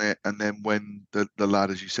pressure on it, and then when the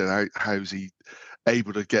lad, as you said, how's he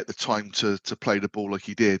able to get the time to play the ball like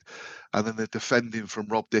he did, and then the defending from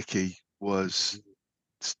Rob Dickey was,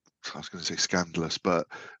 I was going to say scandalous, but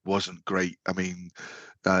wasn't great. I mean,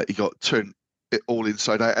 he got turned it all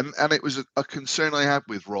inside out, and it was a concern I had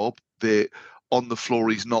with Rob that on the floor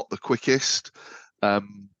he's not the quickest.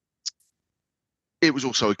 It was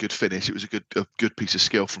also a good finish. It was a good piece of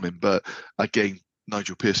skill from him. But again,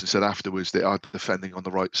 Nigel Pearson said afterwards that our defending on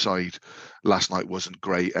the right side last night wasn't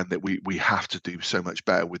great, and that we have to do so much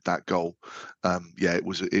better with that goal. It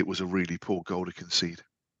was a really poor goal to concede.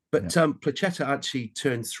 But Placheta actually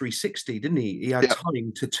turned 360, didn't he? He had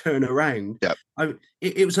time to turn around. Yeah.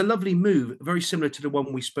 It was a lovely move, very similar to the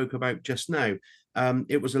one we spoke about just now.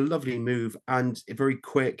 It was a lovely move and very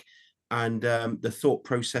quick. And the thought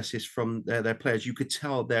processes from their players, you could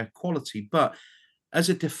tell their quality. But as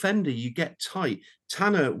a defender, you get tight.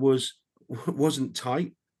 Tanner wasn't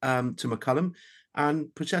tight to McCullum, and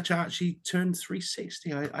Placheta actually turned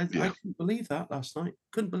 360. I couldn't believe that last night.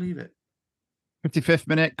 Couldn't believe it. 55th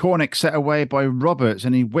minute, Cornick set away by Roberts,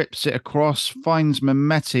 and he whips it across, finds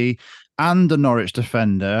Mehmeti, and a Norwich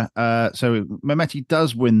defender. So Mehmeti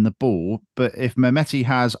does win the ball, but if Mehmeti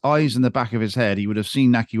has eyes in the back of his head, he would have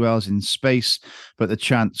seen Naki Wells in space, but the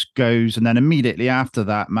chance goes. And then immediately after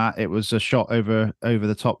that, Matt, it was a shot over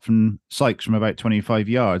the top from Sykes from about 25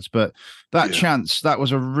 yards. But that chance, that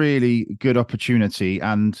was a really good opportunity.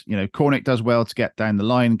 And, Cornick does well to get down the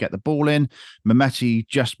line and get the ball in. Mehmeti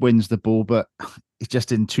just wins the ball, but he's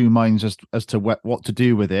just in two minds as to what to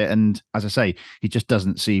do with it. And as I say, he just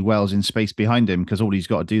doesn't see Wells in space behind him, because all he's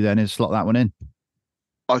got to do then is slot that one in.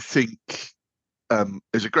 I think it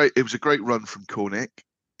was a great run from Cornick.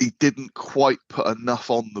 He didn't quite put enough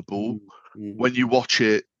on the ball. Mm-hmm. When you watch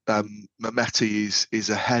it, Mehmeti is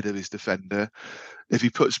ahead of his defender. If he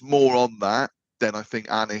puts more on that, then I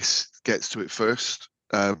think Anis gets to it first.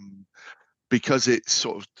 Because it's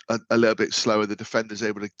sort of a little bit slower, the defender's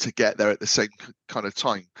able to get there at the same kind of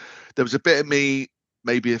time. There was a bit of me,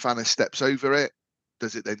 maybe if Anis steps over it,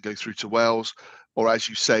 does it then go through to Wells? Or as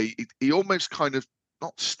you say, he almost kind of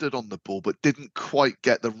not stood on the ball, but didn't quite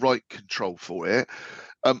get the right control for it.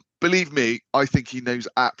 Believe me, I think he knows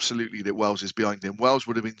absolutely that Wells is behind him. Wells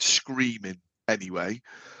would have been screaming anyway.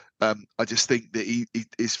 I just think that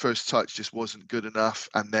his first touch just wasn't good enough,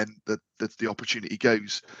 and then the opportunity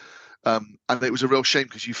goes. And it was a real shame,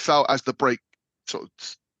 because you felt as the break sort of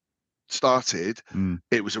started,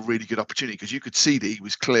 it was a really good opportunity, because you could see that he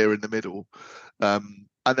was clear in the middle.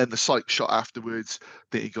 And then the Sykes shot afterwards,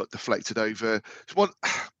 that he got deflected over. It's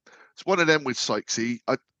one of them with Sykesy.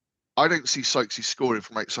 I don't see Sykesy scoring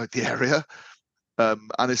from outside the area.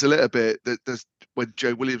 And it's a little bit that there's when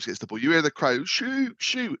Joe Williams gets the ball, you hear the crowd shoot,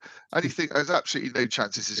 and you think there's absolutely no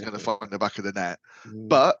chances he's going to find the back of the net.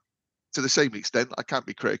 But to the same extent, I can't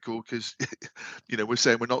be critical, because we're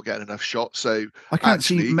saying we're not getting enough shots. So I can't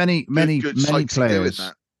see many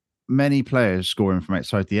players scoring from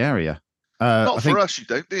outside the area. Not I for us, you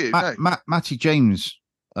don't, do you? No. Matty James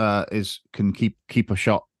can keep a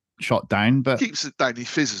shot down, but he keeps it down. He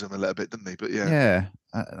fizzes them a little bit, doesn't he? But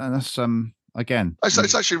and that's again.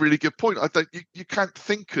 It's actually a really good point. You can't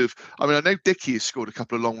think of. I mean, I know Dickey has scored a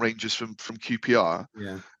couple of long ranges from QPR.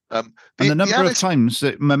 Yeah. And the number of times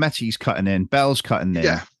that Mehmeti's cutting in, Bell's cutting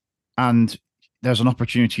in, and there's an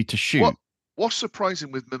opportunity to shoot. What's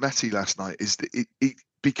surprising with Mehmeti last night is that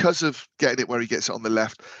because of getting it where he gets it on the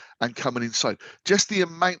left and coming inside, just the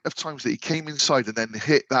amount of times that he came inside and then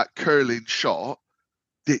hit that curling shot,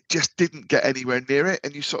 it just didn't get anywhere near it.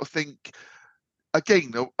 And you sort of think,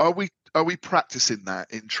 again, are we practicing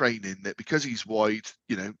that in training, that because he's wide,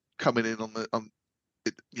 coming in on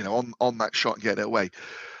that shot and getting it away?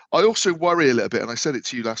 I also worry a little bit, and I said it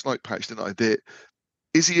to you last night, Patch, didn't I? That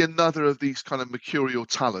is he another of these kind of mercurial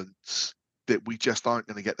talents that we just aren't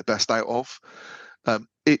going to get the best out of?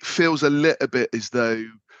 It feels a little bit as though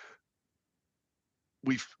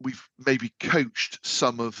we've maybe coached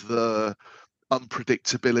some of the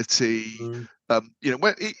unpredictability.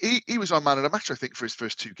 When he was our man of the match, I think, for his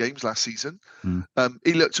first two games last season.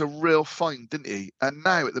 He looked a real find, didn't he? And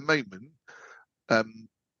now at the moment,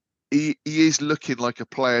 he is looking like a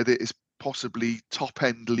player that is possibly top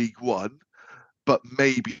end League One, but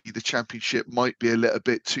maybe the Championship might be a little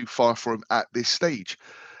bit too far for him at this stage.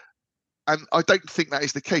 And I don't think that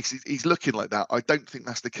is the case. He's looking like that. I don't think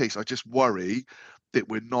that's the case. I just worry that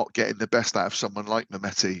we're not getting the best out of someone like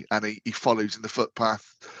Mehmeti, and he follows in the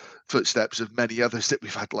footsteps of many others that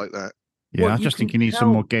we've had like that. Yeah, I just think he needs some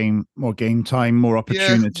more game time, more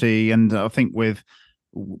opportunity. Yeah. And I think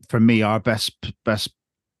for me, our best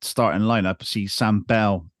starting lineup sees Sam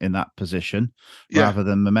Bell in that position rather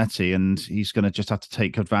than Mehmeti, and he's going to just have to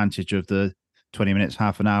take advantage of the 20 minutes,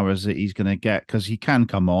 half an hour that he's going to get, because he can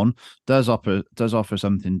come on, does offer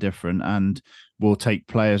something different, and will take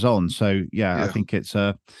players on. So I think it's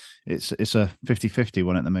a 50-50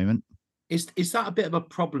 one at the moment. Is that a bit of a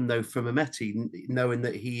problem though for Mehmeti, knowing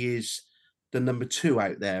that he is the number 2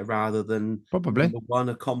 out there rather than probably number 1,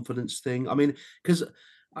 a confidence thing? I mean, because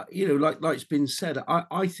like it's been said,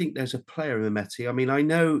 I think there's a player in Mehmeti. I mean, I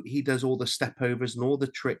know he does all the step overs and all the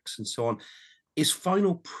tricks and so on. His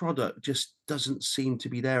final product just doesn't seem to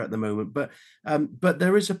be there at the moment. But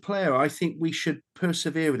there is a player. I think we should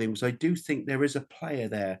persevere with him, because I do think there is a player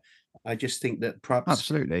there. I just think that perhaps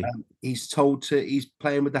absolutely he's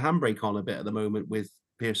playing with the handbrake on a bit at the moment with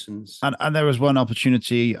Pearson's. And there was one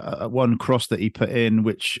opportunity, one cross that he put in,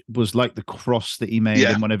 which was like the cross that he made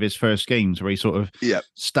in one of his first games, where he sort of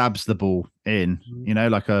stabs the ball in,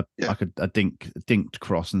 like a dinked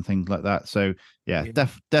cross and things like that. So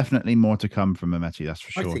definitely more to come from Mehmeti, that's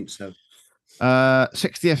for sure. I think so.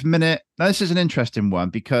 60th minute. Now, this is an interesting one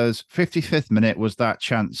because 55th minute was that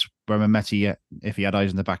chance where Mehmeti, if he had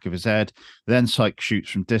eyes in the back of his head, then Sykes shoots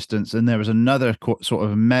from distance, and there was another sort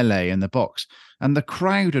of melee in the box, and the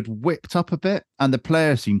crowd had whipped up a bit, and the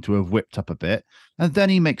players seemed to have whipped up a bit, and then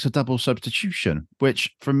he makes a double substitution,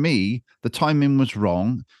 which for me, the timing was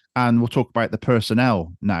wrong. And we'll talk about the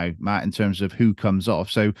personnel now, Matt, in terms of who comes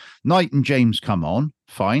off. So Knight and James come on,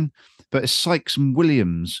 fine, but it's Sykes and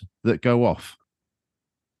Williams that go off.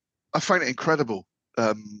 I find it incredible.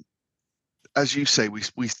 As you say,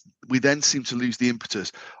 we then seem to lose the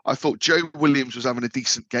impetus. I thought Joe Williams was having a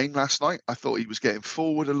decent game last night. I thought he was getting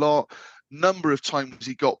forward a lot. Number of times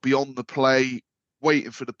he got beyond the play,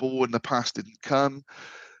 waiting for the ball, and the pass didn't come.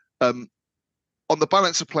 On the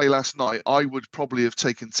balance of play last night, I would probably have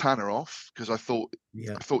taken Tanner off because I thought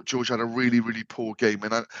George had a really, really poor game,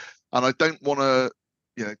 and I don't want to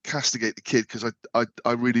castigate the kid because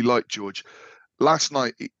I really like George. Last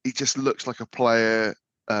night he just looks like a player.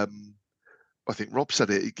 I think Rob said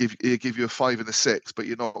it. He'll give you a 5 and a 6, but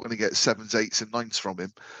you're not going to get 7s, 8s, and 9s from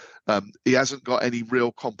him. He hasn't got any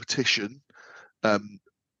real competition.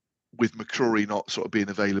 With McCrory not sort of being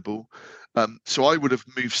available. So I would have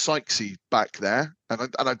moved Sykesy back there.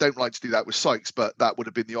 And I don't like to do that with Sykes, but that would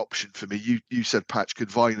have been the option for me. You said Patch could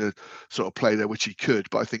Viner sort of play there, which he could,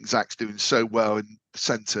 but I think Zach's doing so well in the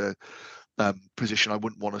centre position, I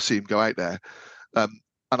wouldn't want to see him go out there. And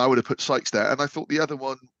I would have put Sykes there. And I thought the other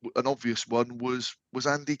one, an obvious one, was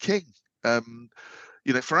Andy King.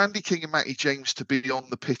 For Andy King and Matty James to be on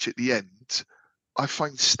the pitch at the end, I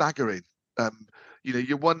find staggering.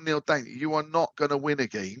 You're 1-0 down. You are not going to win a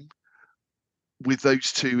game with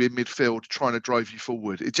those two in midfield trying to drive you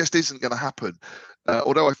forward. It just isn't going to happen.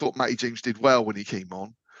 Although I thought Matty James did well when he came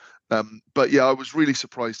on. But yeah, I was really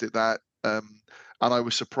surprised at that. And I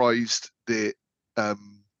was surprised that,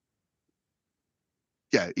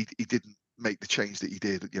 he didn't make the change that he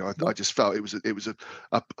did. I just felt it was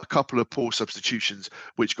a couple of poor substitutions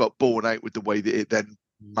which got borne out with the way that it then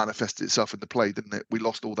manifested itself in the play, didn't it? We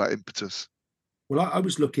lost all that impetus. Well, I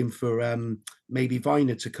was looking for maybe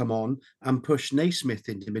Viner to come on and push Naismith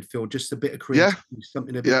into midfield, just a bit of creativity,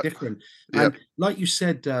 something a bit different. And like you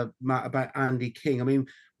said, Matt, about Andy King, I mean,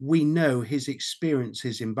 we know his experience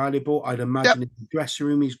is invaluable. I'd imagine in the dressing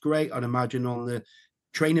room he's great. I'd imagine on the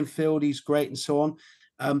training field he's great and so on.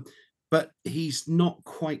 But he's not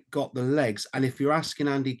quite got the legs. And if you're asking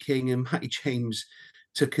Andy King and Matty James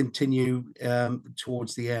to continue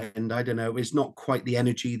towards the end, I don't know, it's not quite the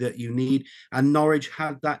energy that you need. And Norwich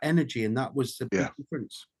had that energy, and that was the big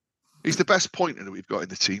difference. He's the best pointer that we've got in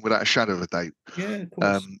the team, without a shadow of a doubt. Yeah, of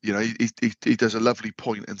course. He does a lovely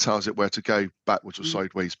point and tells it where to go, backwards or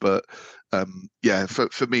sideways. But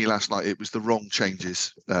for me last night, it was the wrong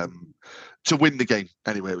changes to win the game.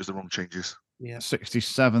 Anyway, it was the wrong changes. Yeah.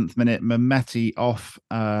 67th minute, Mehmeti off,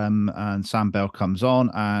 and Sam Bell comes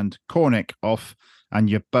on, and Cornick off, and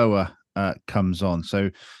Yeboah comes on. So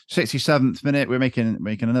 67th minute, we're making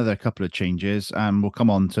another couple of changes, and we'll come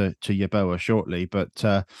on to Yeboah shortly.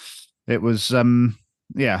 But it was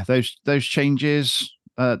those changes.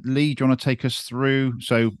 Lee, do you want to take us through?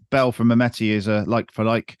 So Bell from Mehmeti is a like for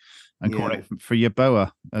like, and Cornick for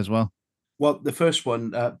Yeboah as well. Well, the first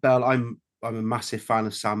one, Bell, I'm a massive fan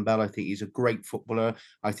of Sam Bell. I think he's a great footballer.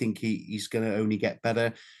 I think he's going to only get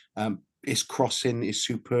better. His crossing is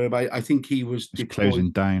superb. I think he was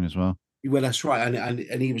closing down as well. Well, that's right.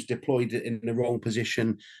 And he was deployed in the wrong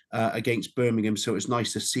position against Birmingham. So it's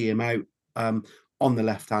nice to see him out on the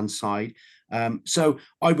left-hand side. So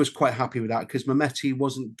I was quite happy with that because Mehmeti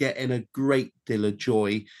wasn't getting a great deal of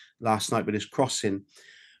joy last night with his crossing.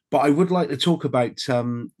 But I would like to talk about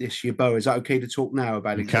this Yeboah. Is that okay to talk now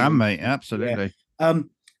about it? You can, mate. Absolutely. Yeah. Do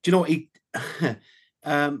you know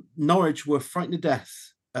what? Norwich were frightened to death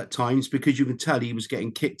at times because you can tell he was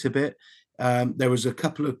getting kicked a bit. There was a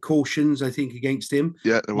couple of cautions, I think, against him.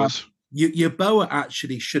 Yeah, there was. Yeboah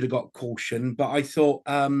actually should have got caution, but I thought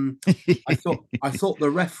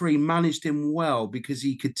the referee managed him well because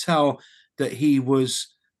he could tell that he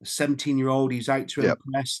was a 17-year-old. He's out to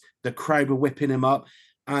impress. The crowd were whipping him up.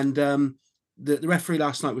 And the referee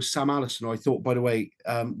last night was Sam Allison, who I thought, by the way,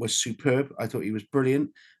 was superb. I thought he was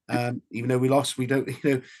brilliant. Even though we lost, we don't,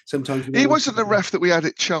 sometimes... He wasn't the ref that we had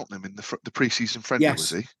at Cheltenham in the pre-season friendly,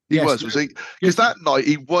 was he? He was he? Because that night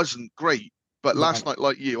he wasn't great, but last night,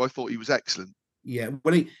 like you, I thought he was excellent. Yeah,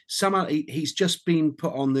 well, he's just been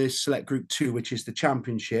put on the Select Group 2, which is the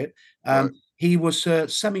Championship. Right. He was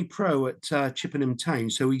semi-pro at Chippenham Town,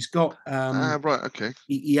 so he's got... right, okay.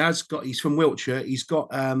 He's from Wiltshire. He's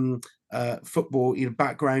got football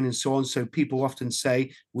background and so on. So people often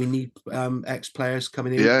say we need ex-players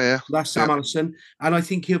coming in. Yeah. That's Sam Allison, and I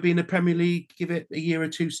think he'll be in the Premier League. Give it a year or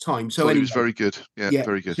two's time. So He anyway, was very good. Yeah,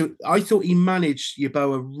 very good. So I thought he managed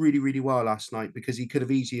Yeboah really, really well last night because he could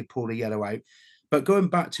have easily pulled a yellow out. But going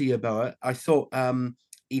back to Yeboah, I thought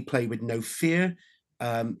he played with no fear.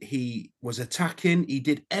 He was attacking. He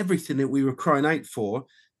did everything that we were crying out for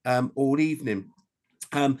all evening.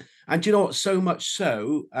 And you know what? So much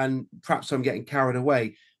so, and perhaps I'm getting carried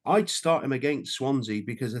away, I'd start him against Swansea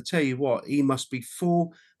because I tell you what, he must be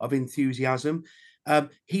full of enthusiasm.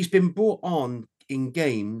 He's been brought on in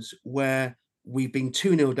games where we've been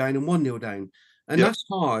 2-0 down and 1-0 down. And that's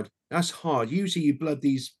hard. That's hard. Usually you blood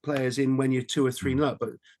these players in when you're 2 or 3 up, but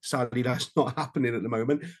sadly that's not happening at the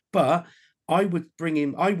moment. But I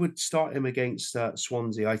would start him against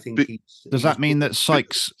Swansea. I think does that mean that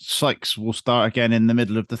Sykes will start again in the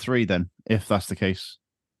middle of the 3 then, if that's the case?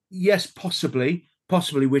 Yes, possibly,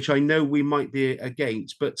 which I know we might be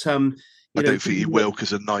against, but I don't think he will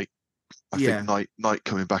because of Knight. I think Knight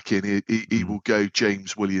coming back in, he will go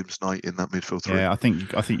James Williams Knight in that midfield 3. Yeah, I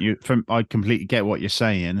think I completely get what you're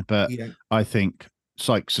saying, but I think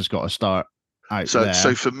Sykes has got to start out there.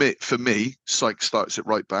 So for me, Sykes starts at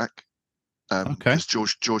right back. Because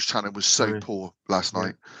George Tanner was so poor last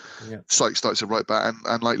night. Sykes starts at right back,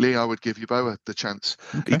 and like Lee, I would give Yeboah the chance.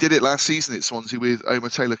 He did it last season at Swansea with Omar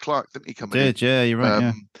Taylor-Clark, didn't he? Yeah, you're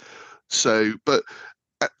right. So, but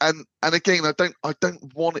and again, I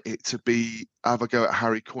don't want it to be have a go at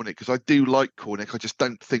Harry Cornick because I do like Cornick. I just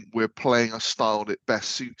don't think we're playing a style that best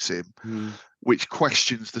suits him, which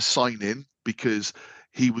questions the signing because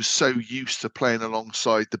he was so used to playing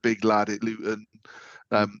alongside the big lad at Luton.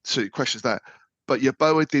 So it questions that. But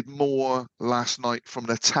Yeboah did more last night from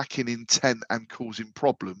an attacking intent and causing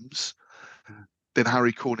problems than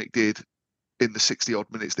Harry Cornick did in the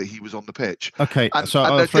 60-odd minutes that he was on the pitch. Okay, and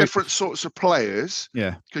they're different sorts of players.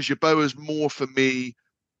 Yeah. Because Yeboah's more, for me,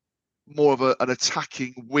 more of an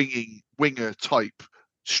attacking, winger type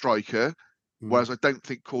striker. Whereas I don't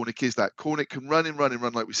think Cornick is that. Cornick can run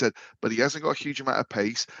like we said, but he hasn't got a huge amount of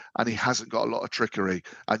pace and he hasn't got a lot of trickery.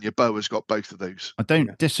 And Yeboah's got both of those. I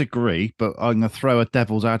don't disagree, but I'm going to throw a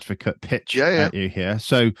devil's advocate pitch at you here.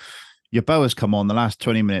 So Yeboah's come on the last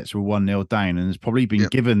 20 minutes with 1-0 down and has probably been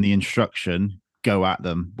given the instruction, go at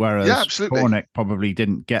them. Whereas Cornick probably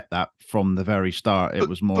didn't get that from the very start. It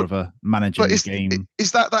was more of a managing the game.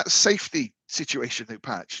 Is that safety situation, New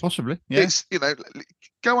Patch? Possibly, yeah. It's,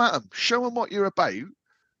 go at them, show them what you're about.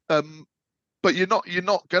 But you're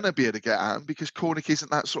not going to be able to get at them because Cornick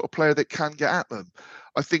isn't that sort of player that can get at them.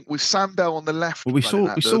 I think with Sam Bell on the left, well, we saw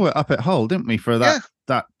it up at Hull, didn't we, for that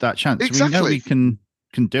chance? Exactly. We know he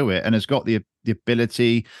can do it and has got the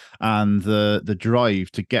ability and the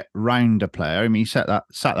drive to get round a player. I mean, he sat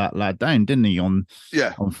that lad down, didn't he, on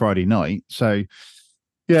Friday night? So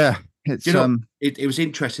yeah, it's it was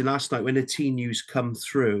interesting last night when the team news come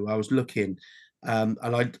through. I was looking. And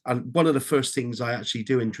one of the first things I actually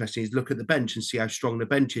do interesting is look at the bench and see how strong the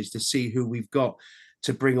bench is to see who we've got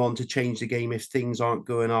to bring on to change the game if things aren't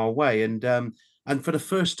going our way. And for the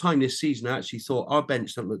first time this season, I actually thought our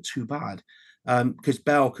bench don't look too bad because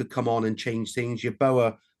Bell could come on and change things.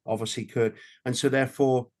 Yeboah obviously could, and so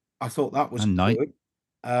therefore I thought that was good.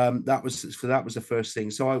 That was the first thing.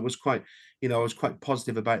 So I was quite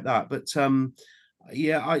positive about that. But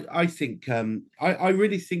I think I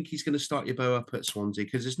really think he's going to start Yeboah up at Swansea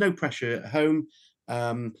because there's no pressure at home.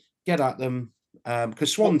 Get at them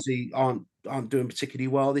because Swansea aren't doing particularly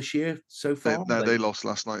well this year so far. No, they lost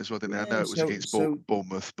last night as well, didn't they? I know it was against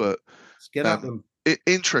Bournemouth, but get at them.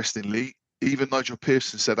 Interestingly, even Nigel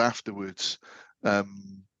Pearson said afterwards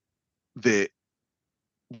that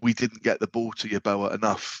we didn't get the ball to Yeboah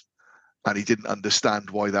enough. And he didn't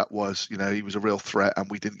understand why that was. He was a real threat and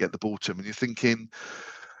we didn't get the ball to him. And you're thinking,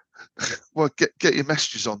 well, get your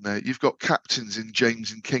messages on there. You've got captains in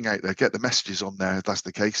James and King out there. Get the messages on there if that's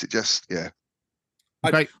the case. It just,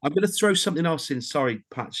 Okay. I'm going to throw something else in. Sorry,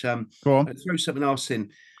 Patch. Go on. Throw something else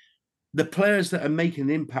in. The players that are making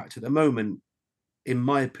an impact at the moment, in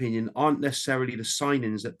my opinion, aren't necessarily the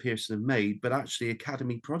signings that Pearson have made, but actually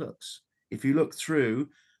academy products. If you look through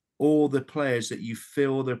all the players that you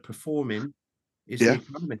feel they're performing is the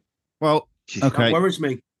academy. Well, okay. That worries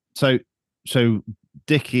me. So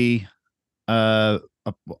Dickey,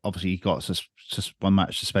 obviously he got just 1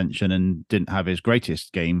 match suspension and didn't have his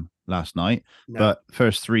greatest game last night. No. But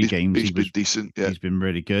first 3 games he's been decent. Yeah. He's been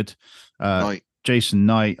really good. Jason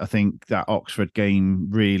Knight, I think that Oxford game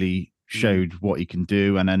really showed what he can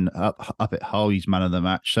do, and then up at Hull, he's man of the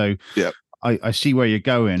match. So I see where you're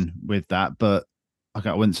going with that, but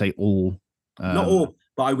I wouldn't say all. Not all,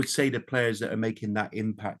 but But I would say the players that are making that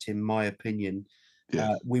impact, in my opinion,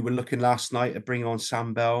 we were looking last night at bringing on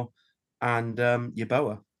Sam Bell and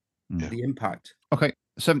Yeboah, the impact. Okay,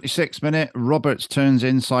 76th minute, Roberts turns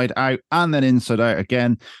inside out and then inside out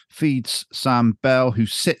again, feeds Sam Bell, who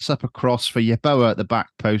sits up across for Yeboah at the back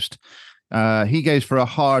post. He goes for a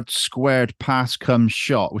hard squared pass come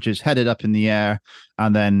shot, which is headed up in the air,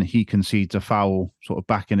 and then he concedes a foul, sort of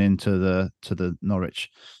backing into the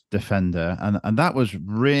Norwich defender, and that was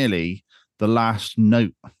really the last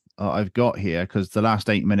note I've got here, because the last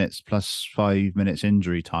 8 minutes plus 5 minutes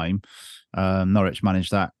injury time, Norwich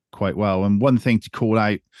managed that quite well. And one thing to call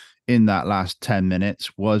out in that last 10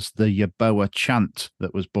 minutes was the Yeboah chant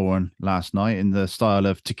that was born last night in the style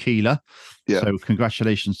of Tequila. Yeah. So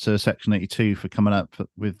congratulations to Section 82 for coming up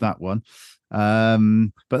with that one.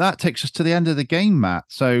 But that takes us to the end of the game, Matt.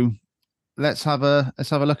 So let's have a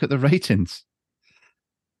look at the ratings.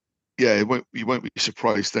 Yeah, you won't be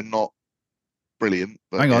surprised they're not brilliant.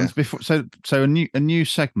 But hang on, before so a new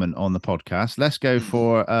segment on the podcast. Let's go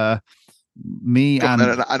for me and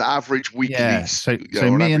an average weekly. Yeah, so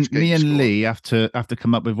me and Lee have to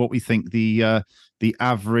come up with what we think the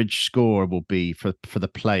average score will be for the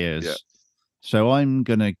players. Yeah. So I'm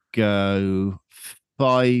gonna go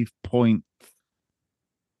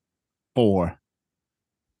 5.4.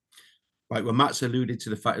 Right, well, Matt's alluded to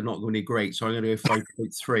the fact they're not going to be great, so I'm going to go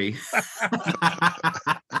 5.3.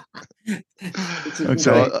 Okay.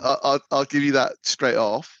 So I'll give you that straight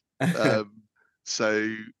off.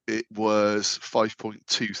 So it was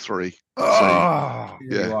 5.23. Oh, so,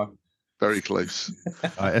 yeah, very close.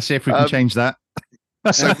 All right, let's see if we can change that.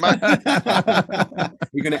 So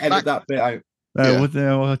You're going to edit that bit out.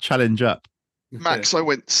 We'll challenge up. Max, I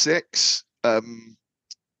went 6.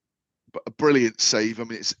 But a brilliant save. I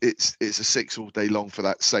mean, it's a 6 all day long for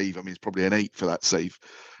that save. I mean, it's probably an 8 for that save.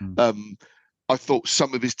 I thought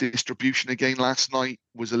some of his distribution again last night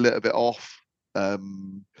was a little bit off. A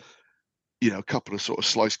couple of sort of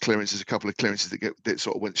slice clearances, a couple of clearances that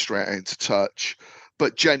sort of went straight into touch.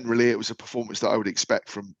 But generally, it was a performance that I would expect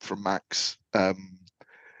from Max.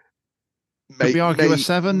 Could we argue a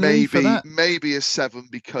 7? Maybe a 7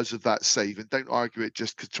 because of that save, and don't argue it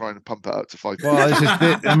just trying to pump it up to 5. Well,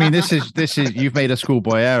 this is you've made a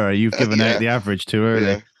schoolboy error. You've given out the average too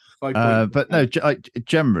early. Yeah. But no,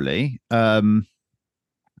 generally, I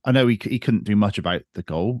know he couldn't do much about the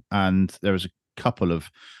goal, and there was a couple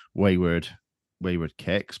of wayward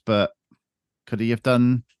kicks, but could he have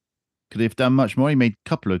done much more? He made a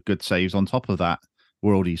couple of good saves on top of that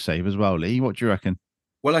worldie save as well. Lee, what do you reckon?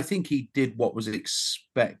 Well, I think he did what was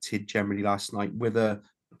expected generally last night, with a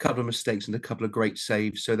couple of mistakes and a couple of great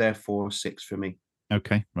saves. So therefore 6 for me.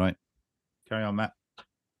 Okay, right. Carry on, Matt.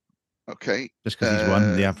 Okay. Just because he's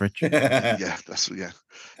won the average. Yeah,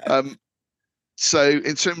 so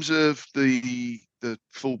in terms of the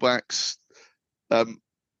fullbacks,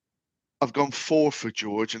 I've gone 4 for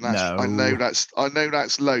George, and that's I know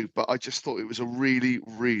that's low, but I just thought it was a really,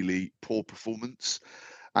 really poor performance.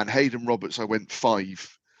 And Hayden Roberts, I went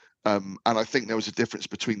 5. And I think there was a difference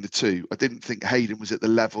between the two. I didn't think Hayden was at the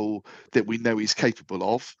level that we know he's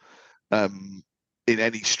capable of in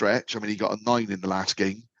any stretch. I mean, he got a 9 in the last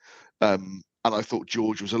game. And I thought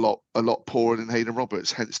George was a lot poorer than Hayden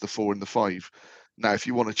Roberts, hence the 4 and the 5. Now, if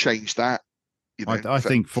you want to change that, I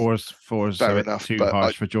think 4 is enough, too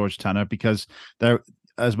harsh for George Tanner, because there,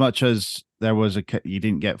 as much as there was you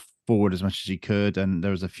didn't get forward as much as he could, and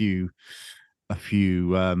there was a few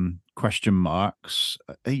question marks.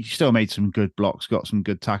 He still made some good blocks, got some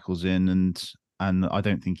good tackles in, and I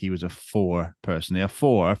don't think he was a 4 personally. A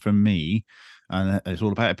 4 for me, and it's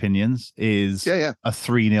all about opinions, is a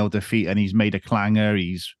 3-0 defeat, and he's made a clanger.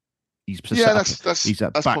 He's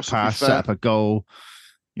a back pass, set up a goal.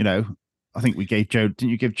 I think we gave Joe.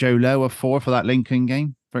 Didn't you give Joe Lowe a 4 for that Lincoln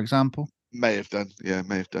game, for example? May have done. Yeah,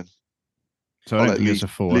 may have done. So I don't think it's a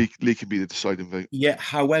 4. Lee can be the deciding vote. Yeah.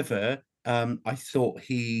 However, I thought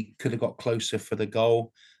he could have got closer for the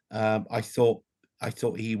goal. I thought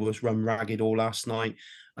he was run ragged all last night.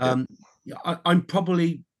 I'm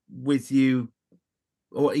probably with you,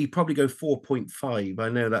 or you probably go 4.5. I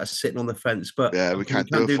know that's sitting on the fence, but we can't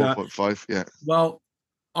do a 4.5. Yeah. Well,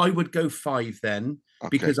 I would go 5 then,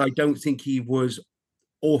 because I don't think he was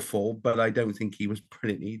awful, but I don't think he was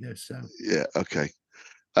brilliant either. So yeah, okay.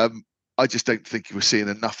 I just don't think you were seeing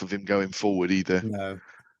enough of him going forward either. No.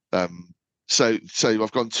 So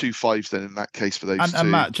I've gone 2 5s then in that case for those two. And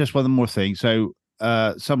Matt, just one more thing. So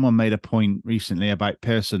someone made a point recently about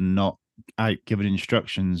Pearson not out giving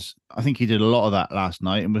instructions. I think he did a lot of that last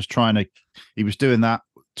night, and he was doing that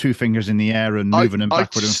 2 fingers in the air and moving them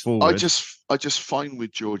backward and forward. I just find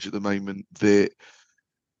with George at the moment that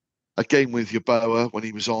Again with Yeboah, when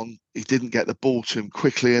he was on, he didn't get the ball to him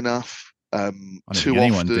quickly enough. I don't think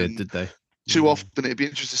anyone did they? Too often, it'd be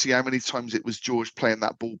interesting to see how many times it was George playing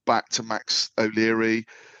that ball back to Max O'Leary.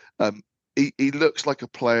 He looks like a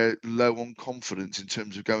player low on confidence in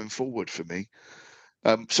terms of going forward for me.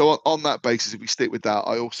 So on that basis, if we stick with that,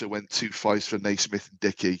 I also went 2 5s for Naismith and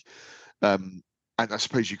Dickey. And I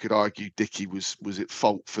suppose you could argue Dickey was at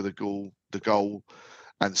fault for the goal,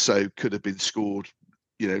 and so could have been scored,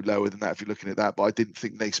 lower than that if you're looking at that. But I didn't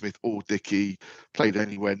think Naismith or Dickey played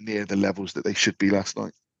anywhere near the levels that they should be last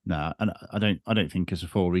night. No, and I don't think it's a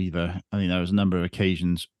 4 either. I mean, there was a number of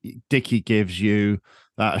occasions. Dickey gives you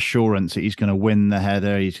that assurance that he's going to win the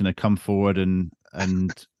header. He's going to come forward and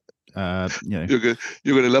you're going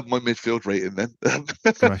to love my midfield rating then.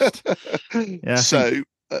 Christ. Yeah.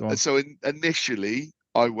 So initially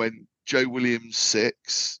I went Joe Williams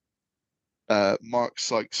 6, Mark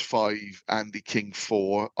Sykes 5, Andy King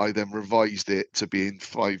 4. I then revised it to being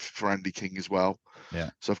 5 for Andy King as well.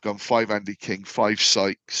 Yeah. So I've gone 5 Andy King, 5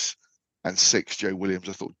 Sykes, and 6 Joe Williams.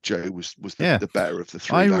 I thought Joe was the better of the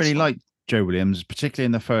 3. I really liked Joe Williams, particularly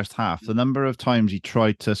in the first half. The number of times he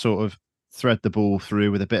tried to sort of thread the ball through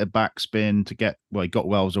with a bit of backspin to he got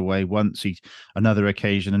Wells away once. Another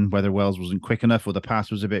occasion, and whether Wells wasn't quick enough or the pass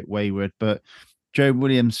was a bit wayward, but Joe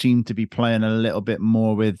Williams seemed to be playing a little bit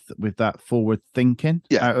more with that forward thinking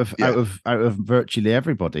out of virtually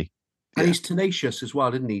everybody. And he's tenacious as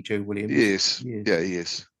well, isn't he, Joe Williams? He is. Yeah, he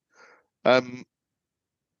is. And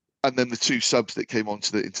then the 2 subs that came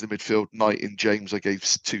into the midfield, Knight and James, I gave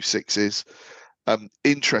 2 6s.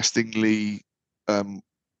 Interestingly,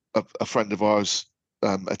 a friend of ours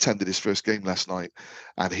attended his first game last night,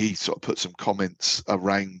 and he sort of put some comments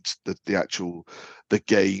around the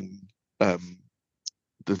game,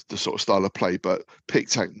 the sort of style of play, but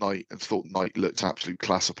picked out Knight and thought Knight looked absolute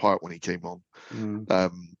class apart when he came on.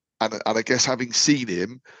 And I guess having seen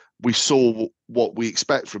him, we saw what we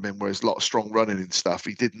expect from him, whereas a lot of strong running and stuff.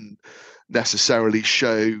 He didn't necessarily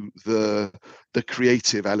show the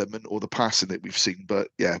creative element or the passing that we've seen. But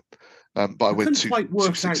yeah, but I went couldn't quite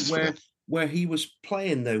work out where he was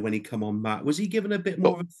playing though when he come on, Matt. Was he given a bit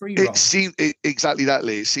more of a free role? It seemed exactly that,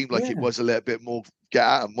 Lee. It seemed like it was a little bit more get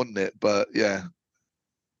at him, wasn't it? But yeah.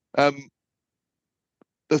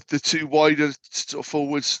 The 2 wider sort of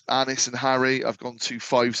forwards, Anis and Harry, I've gone 2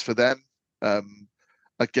 5s for them.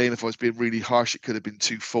 Again, if I was being really harsh, it could have been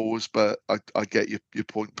 2 4s, but I get your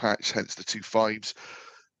point, Patch, hence the 2 5s.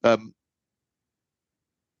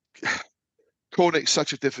 Cornick's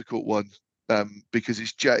such a difficult one because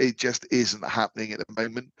it just isn't happening at the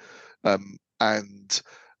moment. And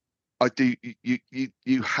I do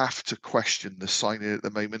you have to question the signing at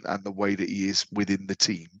the moment and the way that he is within the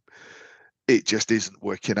team. It just isn't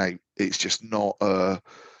working out. It's just not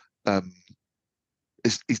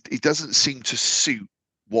it doesn't seem to suit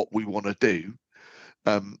what we want to do,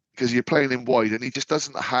 because you're playing him wide and he just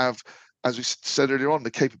doesn't have, as we said earlier on,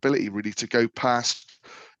 the capability really to go past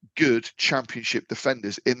good championship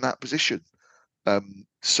defenders in that position.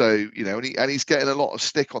 So and he's getting a lot of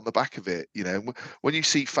stick on the back of it. When you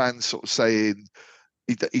see fans sort of saying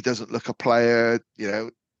he doesn't look a player,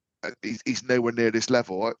 he's nowhere near this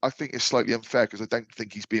level. I think it's slightly unfair because I don't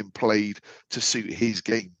think he's being played to suit his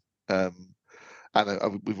game. And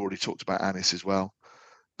we've already talked about Anis as well.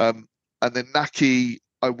 And then Naki,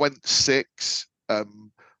 I went 6. I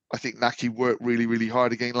think Naki worked really, really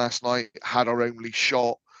hard again last night. Had our only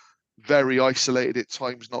shot. Very isolated at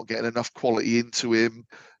times, not getting enough quality into him,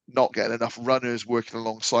 not getting enough runners working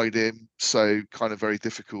alongside him. So kind of very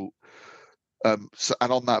difficult. And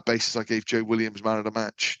on that basis, I gave Joe Williams man of the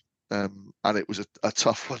match. And it was a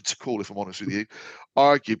tough one to call, if I'm honest with you.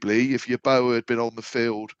 Arguably, if Yeboah had been on the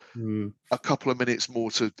field a couple of minutes more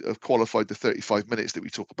to have qualified the 35 minutes that we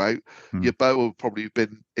talk about, Yeboah would probably have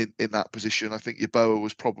been in that position. I think Yeboah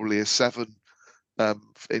was probably a 7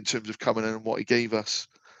 in terms of coming in and what he gave us.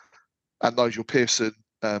 And Nigel Pearson,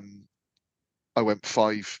 I went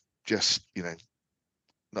 5. Just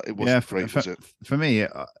it wasn't great, was it? For me,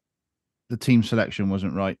 the team selection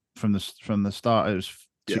wasn't right from the start. It was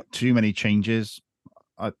too many changes.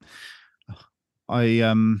 I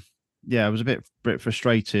was a bit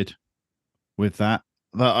frustrated with that.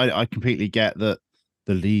 But I completely get that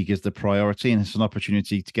the league is the priority, and it's an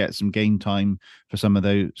opportunity to get some game time for some of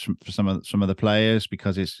the players,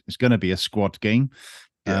 because it's going to be a squad game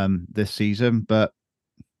this season. But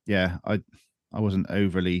yeah, I wasn't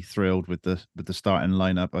overly thrilled with the starting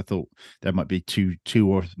lineup. I thought there might be two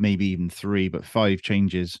or maybe even 3, but 5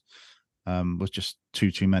 changes was just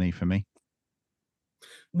too many for me.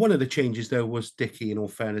 One of the changes though was Dickey, in all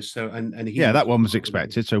fairness. So and he that one was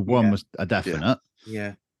expected. So one was a definite.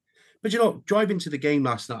 Yeah. But driving to the game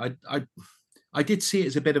last night, I did see it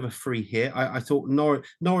as a bit of a free hit. I thought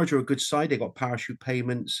Norwich are a good side. They got parachute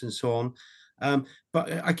payments and so on.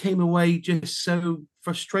 But I came away just so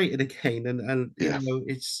frustrated again, and Yeah.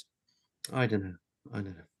 it's I don't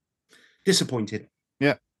know, disappointed.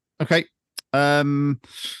 Yeah. Okay. Have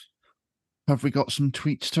we got some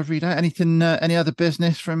tweets to read out? Anything? Any other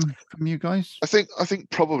business from you guys? I think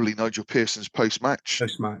probably Nigel Pearson's post-match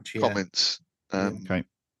Post-match, yeah. comments. Okay.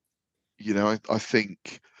 I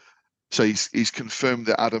think so. He's confirmed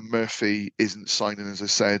that Adam Murphy isn't signing, as I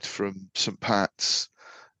said, from St. Pat's,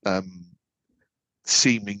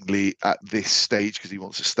 seemingly at this stage because he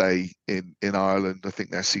wants to stay in Ireland. I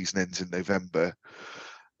think their season ends in November,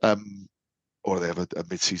 or they have a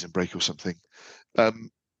mid-season break or something.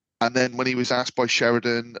 And then when he was asked by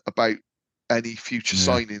Sheridan about any future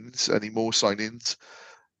signings, any more signings,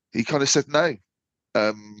 he kind of said no,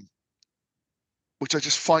 which I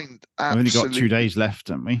just find We've only got 2 days left,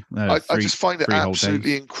 haven't we? I just find it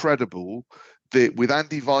absolutely incredible that with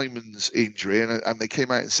Andy Vyman's injury, and they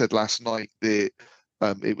came out and said last night that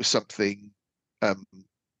it was something, I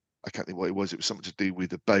can't think what it was something to do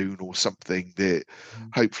with a bone or something that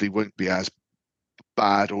hopefully won't be as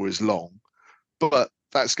bad or as long, but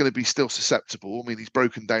that's going to be still susceptible. I mean, he's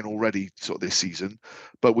broken down already sort of this season,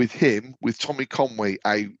 but with Tommy Conway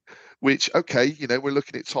out, which, okay, we're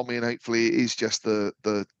looking at Tommy and hopefully it is just the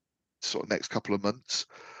sort of next couple of months,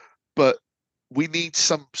 but we need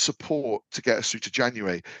some support to get us through to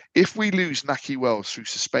January. If we lose Nahki Wells through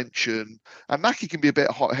suspension, and Nahki can be a bit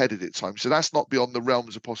hot-headed at times, so that's not beyond the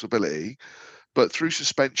realms of possibility, but through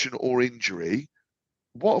suspension or injury,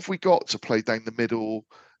 what have we got to play down the middle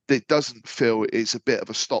that doesn't feel it's a bit of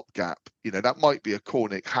a stopgap? That might be a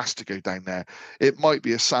Cornick has to go down there. It might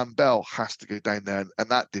be a Sam Bell has to go down there, and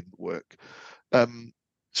that didn't work.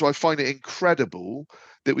 So I find it incredible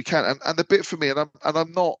that we can. And the bit for me, and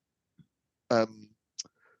I'm not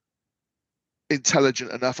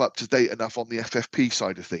intelligent enough, up to date enough on the FFP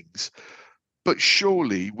side of things, but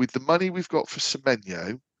surely with the money we've got for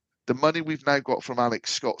Semenyo, the money we've now got from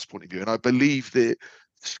Alex Scott's point of view, and I believe that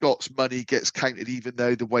Scott's money gets counted even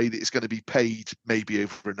though the way that it's going to be paid maybe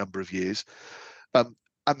over a number of years, and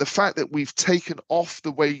the fact that we've taken off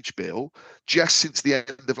the wage bill just since the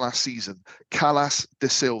end of last season, Callas, De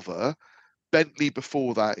Silva, Bentley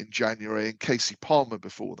before that in January, and Casey Palmer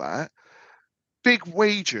before that, big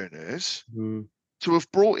wage earners, to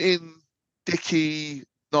have brought in Dickey,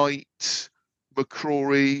 Knight,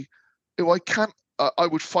 McCrory, who I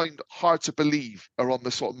would find hard to believe are on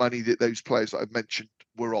the sort of money that those players that I've mentioned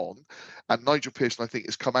were on. And Nigel Pearson, I think,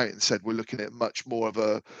 has come out and said we're looking at much more of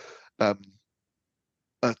a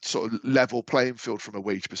sort of level playing field from a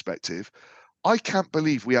wage perspective. I can't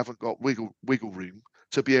believe we haven't got wiggle room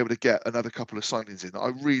to be able to get another couple of signings in. I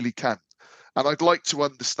really can't. And I'd like to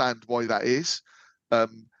understand why that is.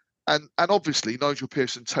 And obviously Nigel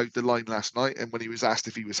Pearson towed the line last night, and when he was asked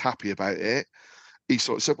if he was happy about it, he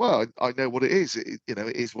sort of said, well, I know what it is. It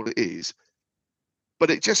is what it is.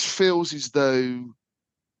 But it just feels as though,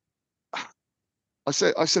 I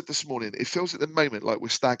said this morning, it feels at the moment like we're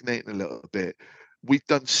stagnating a little bit. We've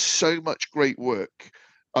done so much great work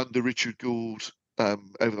under Richard Gould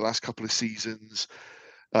over the last couple of seasons.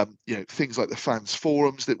 Things like the fans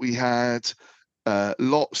forums that we had,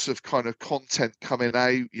 lots of kind of content coming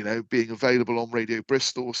out, being available on Radio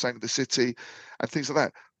Bristol, Sound of the City, and things like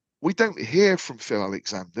that. We don't hear from Phil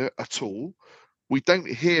Alexander at all. We don't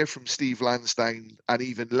hear from Steve Lansdown, and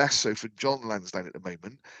even less so from John Lansdown at the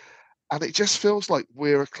moment. And it just feels like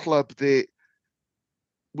we're a club that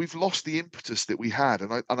we've lost the impetus that we had,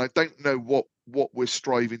 and I don't know what we're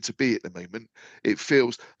striving to be at the moment. It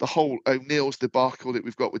feels the whole O'Neill's debacle that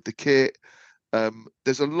we've got with the kit.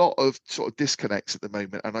 There's a lot of sort of disconnects at the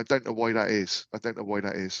moment, and I don't know why that is.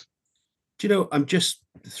 Do you know, I'm just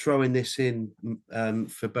throwing this in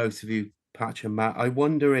for both of you, Patch and Matt. I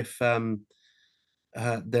wonder if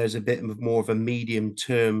there's a bit more of a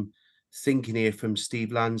medium-term thinking here from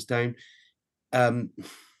Steve Lansdown. I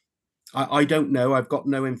don't know. I've got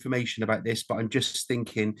no information about this, but I'm just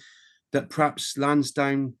thinking that perhaps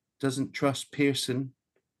Lansdown doesn't trust Pearson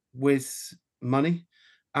with money,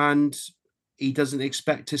 and he doesn't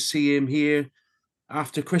expect to see him here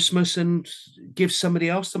after Christmas and give somebody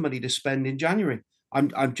else the money to spend in January.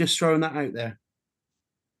 I'm just throwing that out there.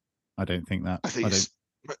 I don't think that. I think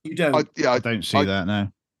you don't. I don't see that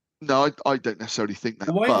now. No, I don't necessarily think that.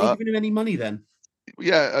 Well, why aren't they giving him any money then?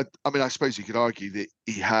 Yeah, I mean, I suppose you could argue that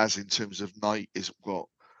he has, in terms of Knight, is what,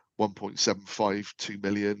 1.75, 2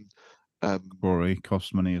 million. Rory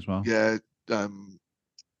costs money as well. Yeah,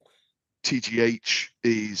 TGH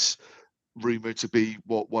is rumoured to be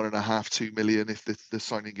 1.5-2 million if the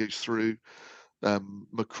signing goes through.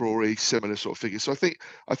 McCrory, similar sort of figure. So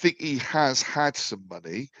I think he has had some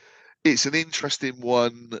money. It's an interesting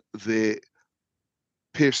one, that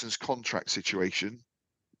Pearson's contract situation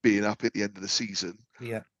being up at the end of the season.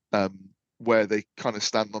 Yeah. Where they kind of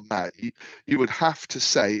stand on that. You would have to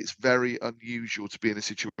say it's very unusual to be in a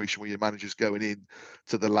situation where your manager's going in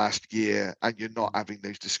to the last year and you're not having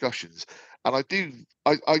those discussions. And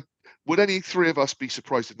I would any three of us be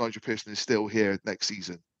surprised if Nigel Pearson is still here next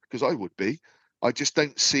season? Because I would be. I just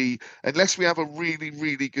don't see, unless we have a really,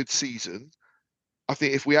 really good season. I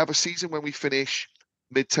think if we have a season when we finish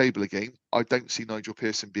mid-table again, I don't see Nigel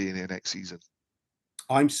Pearson being here next season.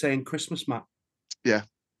 I'm saying Christmas, Matt. Yeah.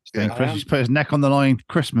 He's put his neck on the line.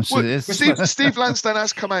 Christmas it is. Steve Lansdowne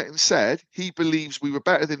has come out and said he believes we were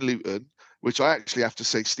better than Luton, which I actually have to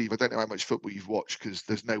say, Steve, I don't know how much football you've watched, because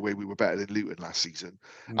there's no way we were better than Luton last season.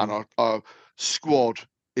 And our squad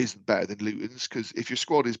isn't better than Luton's, because if your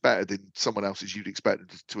squad is better than someone else's, you'd expect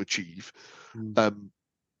it to achieve.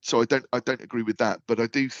 So I don't agree with that, but I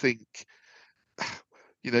do think,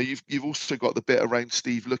 you've also got the bit around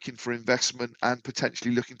Steve looking for investment and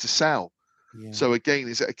potentially looking to sell. Yeah. So again,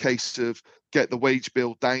 is it a case of get the wage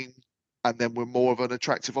bill down and then we're more of an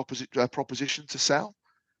attractive proposition to sell?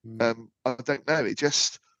 I don't know. It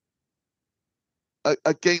just,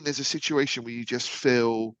 again, there's a situation where you just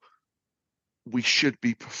feel we should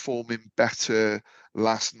be performing better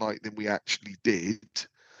last night than we actually did.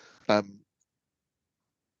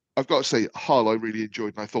 I've got to say, Hull I really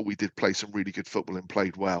enjoyed, and I thought we did play some really good football and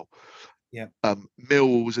played well. Yeah.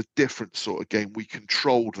 Millwall was a different sort of game. We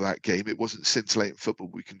controlled that game. It wasn't scintillating football.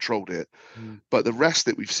 We controlled it. But the rest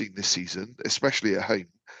that we've seen this season, especially at home,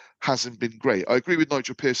 hasn't been great. I agree with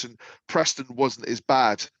Nigel Pearson. Preston wasn't as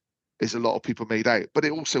bad as a lot of people made out, but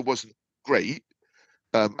it also wasn't great.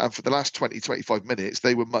 And for the last 20, 25 minutes,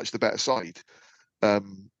 they were much the better side.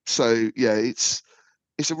 So, yeah, it's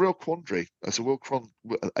a real quandary. It's a real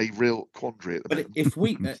quandary at the moment. But if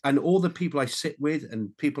we, and all the people I sit with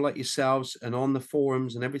and people like yourselves and on the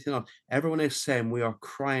forums and everything else, everyone is saying we are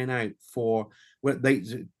crying out for,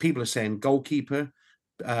 people are saying goalkeeper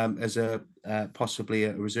as a possibly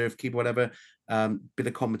a reserve keeper, whatever, bit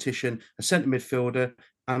of competition, a centre midfielder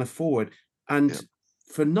and a forward. And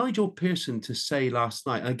for Nigel Pearson to say last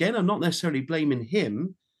night, again, I'm not necessarily blaming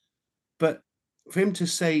him, but for him to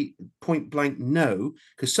say point blank no,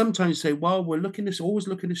 because sometimes you say, well, we're always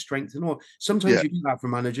looking to strengthen, or sometimes you do that for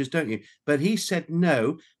managers, don't you? But he said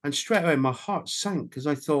no, and straight away my heart sank, because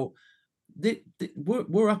I thought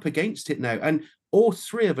we're up against it now. And all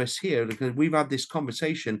three of us here, because we've had this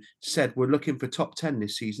conversation, said we're looking for top 10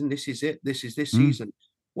 this season. This is it. This is this season.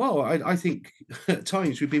 Well, I think at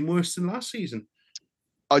times we've been worse than last season.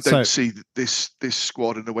 I don't see this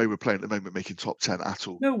squad and the way we're playing at the moment making top 10 at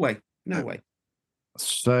all. No way. No way.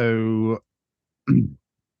 So I'm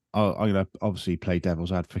going to obviously play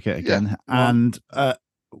devil's advocate again. Yeah. And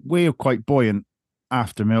we are quite buoyant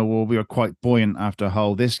after Millwall. We are quite buoyant after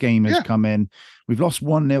Hull. This game has come in. We've lost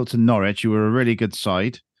 1-0 to Norwich, who were a really good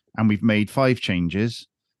side, and we've made 5 changes.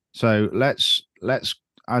 So let's,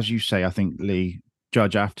 as you say, I think, Lee,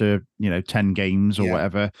 judge after 10 games or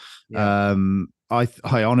whatever. Yeah.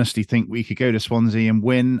 I honestly think we could go to Swansea and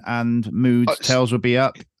win, and moods, tails would be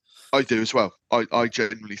up. I do as well. I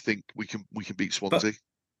genuinely think we can beat Swansea.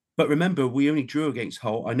 But remember, we only drew against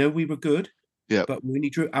Hull. I know we were good, but we only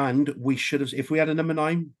drew, and we should have. If we had a number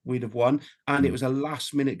 9, we'd have won. And it was a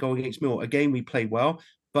last-minute goal against Millwall. Again, we played well,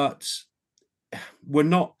 but we're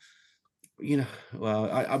not. Well,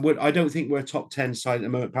 I don't think we're a top 10 side at the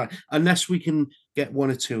moment, unless we can get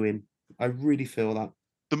 1 or 2 in. I really feel that.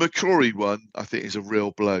 The McCrory one, I think, is a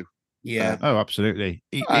real blow. Yeah. Oh, absolutely.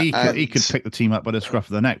 He could pick the team up by the scruff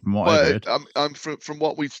of the neck, from what I heard. From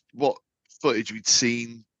what footage we'd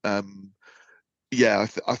seen, I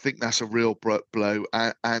think that's a real blow,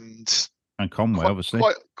 and Conway, obviously,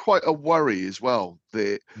 quite a worry as well.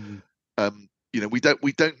 That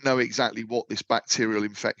we don't know exactly what this bacterial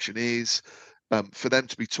infection is. For them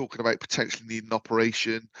to be talking about potentially needing an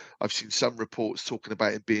operation, I've seen some reports talking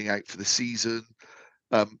about him being out for the season.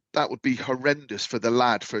 That would be horrendous for the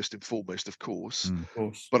lad, first and foremost, of course.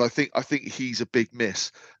 But I think he's a big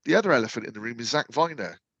miss. The other elephant in the room is Zach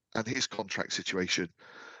Viner and his contract situation.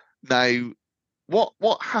 Now,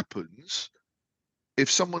 what happens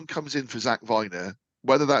if someone comes in for Zach Viner,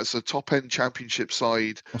 whether that's a top-end championship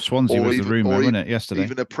side, Swansea was the rumour, wasn't it, yesterday?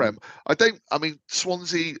 Even a Prem.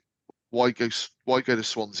 Swansea. Why go to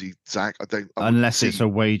Swansea, Zach? Unless it's a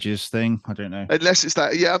wages thing. I don't know. Unless it's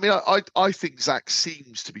that. Yeah, I think Zach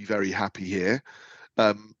seems to be very happy here.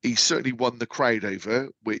 He's certainly won the crowd over,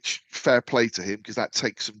 which fair play to him, because that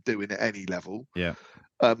takes some doing at any level. Yeah.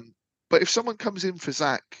 But if someone comes in for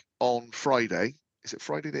Zach on Friday, is it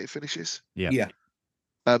Friday that it finishes? Yeah.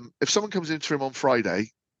 If someone comes into him on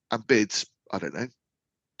Friday and bids, I don't know,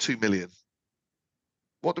 2 million,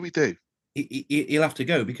 what do we do? He'll have to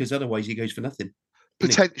go, because otherwise he goes for nothing.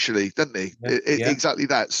 Potentially, doesn't he? Yeah. Exactly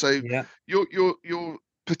that. So Yeah. you're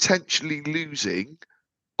potentially losing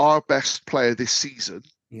our best player this season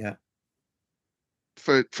Yeah.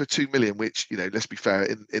 for 2 million, which, let's be fair,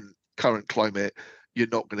 in current climate, you're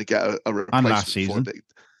not going to get a And replacement last for season.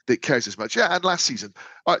 that cares as much. Yeah, and last season.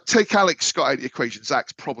 Take Alex Scott out of the equation.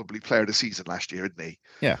 Zach's probably player of the season last year, isn't he?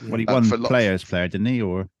 Yeah. Well, he won players player, didn't he?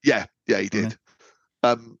 Or yeah, he did.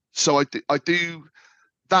 So I do.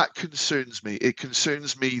 That concerns me. It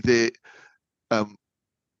concerns me that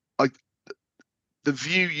the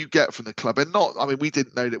view you get from the club, and we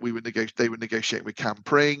didn't know that they were negotiating with Cam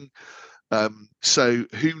Pring. So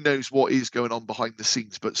who knows what is going on behind the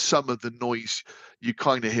scenes, but some of the noise you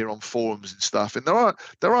kind of hear on forums and stuff, and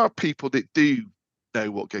there are people that do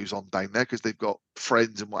know what goes on down there, because they've got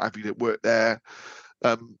friends and what have you that work there.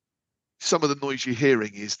 Some of the noise you're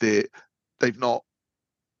hearing is that they've not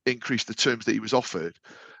increased the terms that he was offered.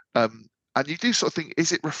 And you do sort of think,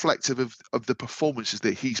 is it reflective of the performances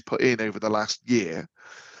that he's put in over the last year?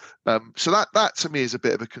 So that to me is a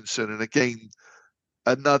bit of a concern. And again,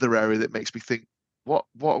 another area that makes me think, what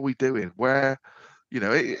are we doing? Where,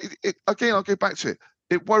 again, I'll go back to it.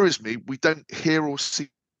 It worries me. We don't hear or see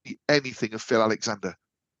anything of Phil Alexander.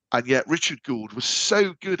 And yet Richard Gould was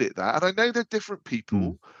so good at that. And I know they're different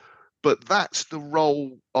people, but that's the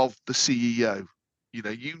role of the CEO.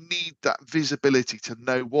 You need that visibility to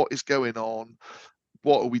know what is going on.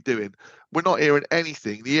 What are we doing? We're not hearing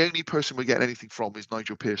anything. The only person we're getting anything from is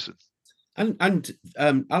Nigel Pearson. And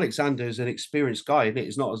Alexander's an experienced guy, isn't it?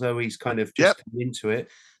 It's not as though he's kind of just come into it.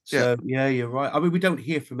 So yeah, you're right. I mean, we don't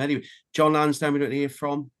hear from anyone. John Lansdowne, we don't hear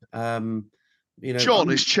from. John,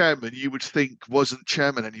 as chairman, you would think wasn't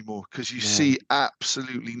chairman anymore, because you see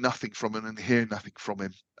absolutely nothing from him and hear nothing from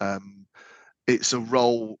him. It's a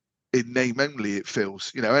role in name only, it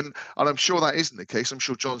feels, and I'm sure that isn't the case. I'm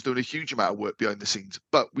sure John's doing a huge amount of work behind the scenes,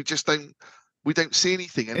 but we don't see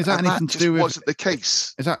anything. And, is that anything to do with? Wasn't the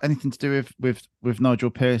case? Is that anything to do with Nigel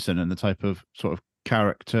Pearson and the type of sort of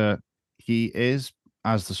character he is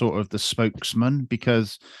as the sort of the spokesman?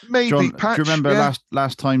 Because maybe, John, Patch, do you remember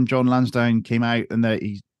last time John Lansdowne came out and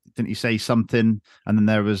didn't he say something, and then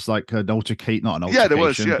there was like an altercation, not an altercation.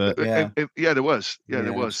 Yeah, there was.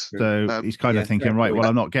 There was. So he's kind of thinking, right, well,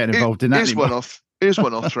 I'm not getting involved in that anymore. Here's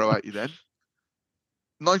one I'll throw at you then.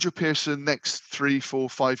 Nigel Pearson, next 3, 4,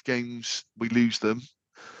 5 games, we lose them.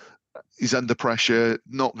 He's under pressure,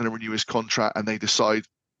 not going to renew his contract, and they decide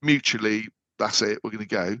mutually, that's it, we're going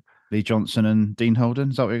to go. Lee Johnson and Dean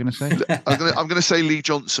Holden, is that what you're going to say? I'm going to say Lee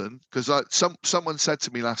Johnson, because someone said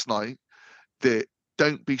to me last night that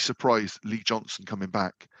don't be surprised Lee Johnson coming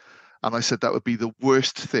back. And I said that would be the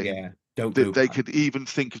worst thing that they could even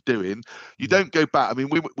think of doing. You don't go back. I mean,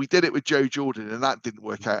 we did it with Joe Jordan, and that didn't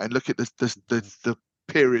work out. And look at the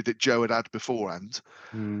period that Joe had beforehand.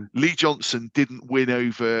 Lee Johnson didn't win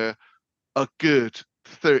over a good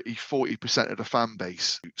 30-40% of the fan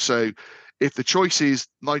base. So if the choice is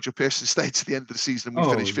Nigel Pearson staying to the end of the season and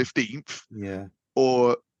we finish 15th,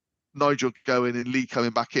 or Nigel going and Lee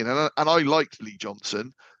coming back in, and I liked Lee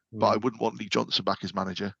Johnson, but I wouldn't want Lee Johnson back as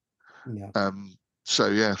manager. So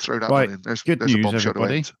yeah, throw that one in. There's news,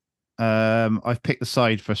 everybody. I've picked the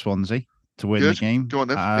side for Swansea to win the game. Go on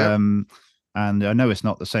then. And I know it's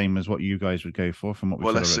not the same as what you guys would go for from what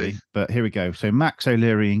we've said already. But here we go. So Max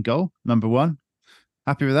O'Leary in goal, number 1.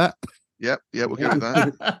 Happy with that? Yeah, we'll go with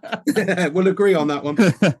that. We'll agree on that one.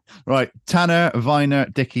 Right. Tanner, Viner,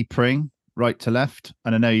 Dickie Pring, right to left.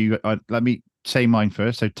 And I know you, let me say mine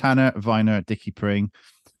first. So Tanner, Viner, Dickie Pring,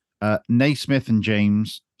 Naismith and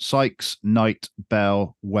James, Sykes, Knight,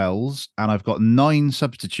 Bell, Wells. And I've got 9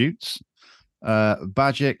 substitutes.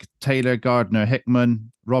 Bajic, Taylor, Gardner,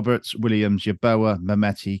 Hickman, Roberts, Williams, Yeboah,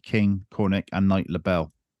 Mehmeti, King, Cornick, and Knight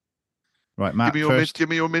LaBelle. Right, Matt, give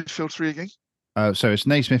me your midfield 3 again. So it's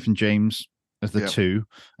Naismith and James as the 2,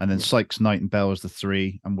 and then Sykes, Knight, and Bell as the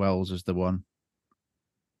 3, and Wells as the 1.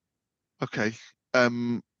 Okay.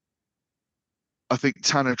 I think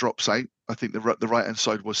Tanner drops out. I think the right hand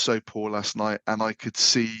side was so poor last night, and I could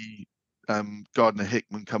see Gardner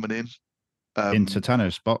Hickman coming in into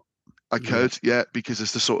Tanner's spot. I could, because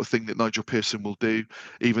it's the sort of thing that Nigel Pearson will do,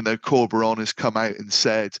 even though Corberon has come out and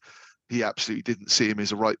said he absolutely didn't see him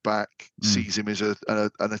as a right back, sees him as an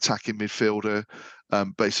attacking midfielder,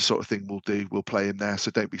 but it's the sort of thing we'll do. We'll play him there,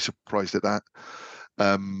 so don't be surprised at that.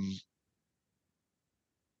 And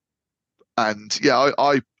yeah,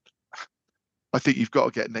 I think you've got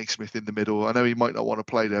to get Naismith in the middle. I know he might not want to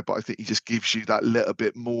play there, but I think he just gives you that little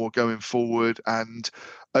bit more going forward and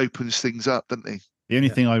opens things up, doesn't he? The only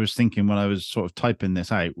thing I was thinking when I was sort of typing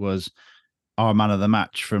this out was our man of the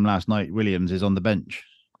match from last night, Williams, is on the bench.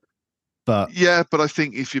 But yeah, but I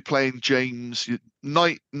think if you're playing James,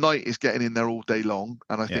 Knight is getting in there all day long,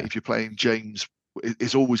 and I think if you're playing James,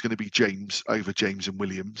 it's always going to be James over James and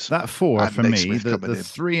Williams. That four for me, the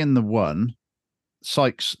 3 and the 1,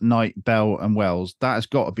 Sykes, Knight, Bell, and Wells. That has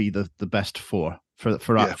got to be the best 4 for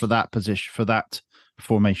that position, for that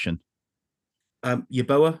formation.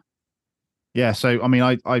 Yeboah. Yeah, so I mean,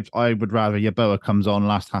 I would rather Yeboah comes on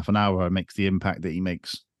last half an hour and makes the impact that he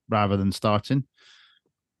makes rather than starting.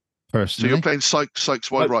 Personally. So you're playing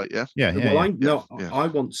Sykes wide right, yeah? I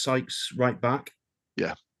want Sykes right back.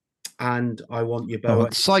 Yeah. And I want Yeboah. I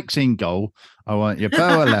want Sykes in goal. I want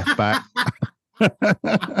Yeboah left back.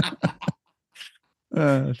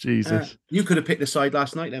 Oh, Jesus. You could have picked the side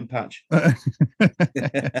last night then, Patch. Right,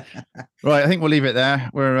 I think we'll leave it there.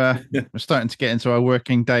 We're starting to get into our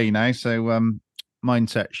working day now, so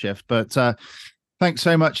mindset shift. But thanks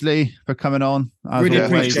so much, Lee, for coming on. Really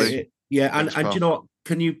appreciate it. Yeah, and do you know what?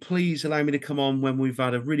 Can you please allow me to come on when we've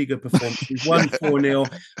had a really good performance? We've won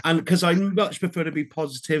 4-0, and because I much prefer to be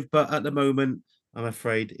positive, but at the moment, I'm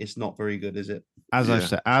afraid it's not very good, is it? As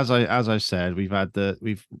I said, we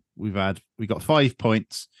got 5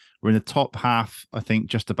 points. We're in the top half, I think,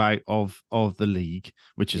 just about of the league,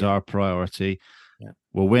 which is our priority. Yeah.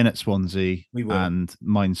 We'll win at Swansea, and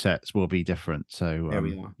mindsets will be different. So there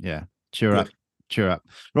we are. Yeah, cheer up.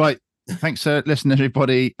 Right. Thanks for listening,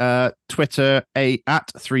 everybody. Twitter at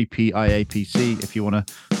 3PIAPC if you want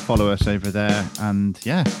to follow us over there. And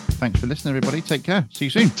yeah, thanks for listening, everybody. Take care. See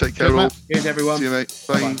you soon. Take care, all. Cheers, everyone. See you, mate.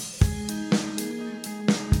 Bye. Bye-bye.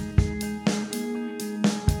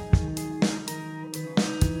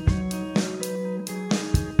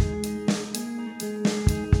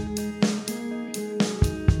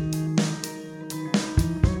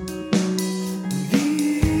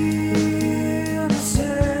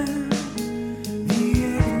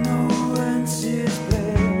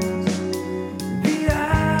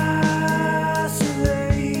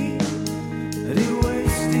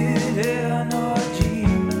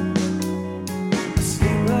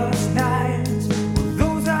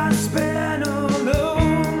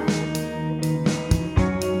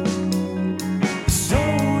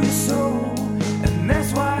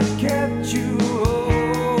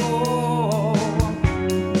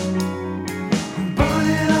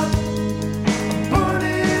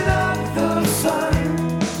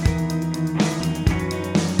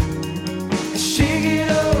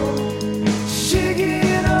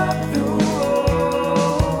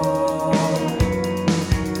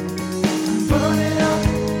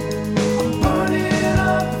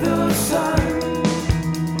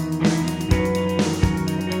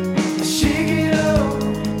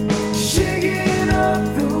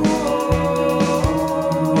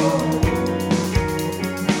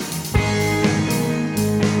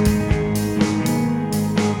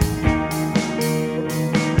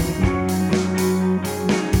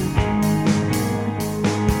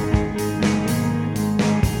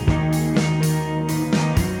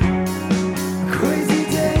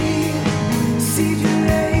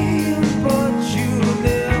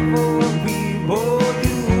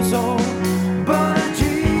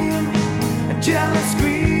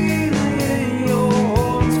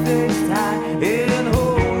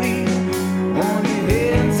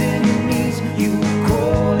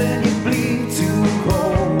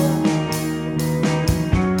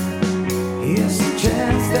 Yes.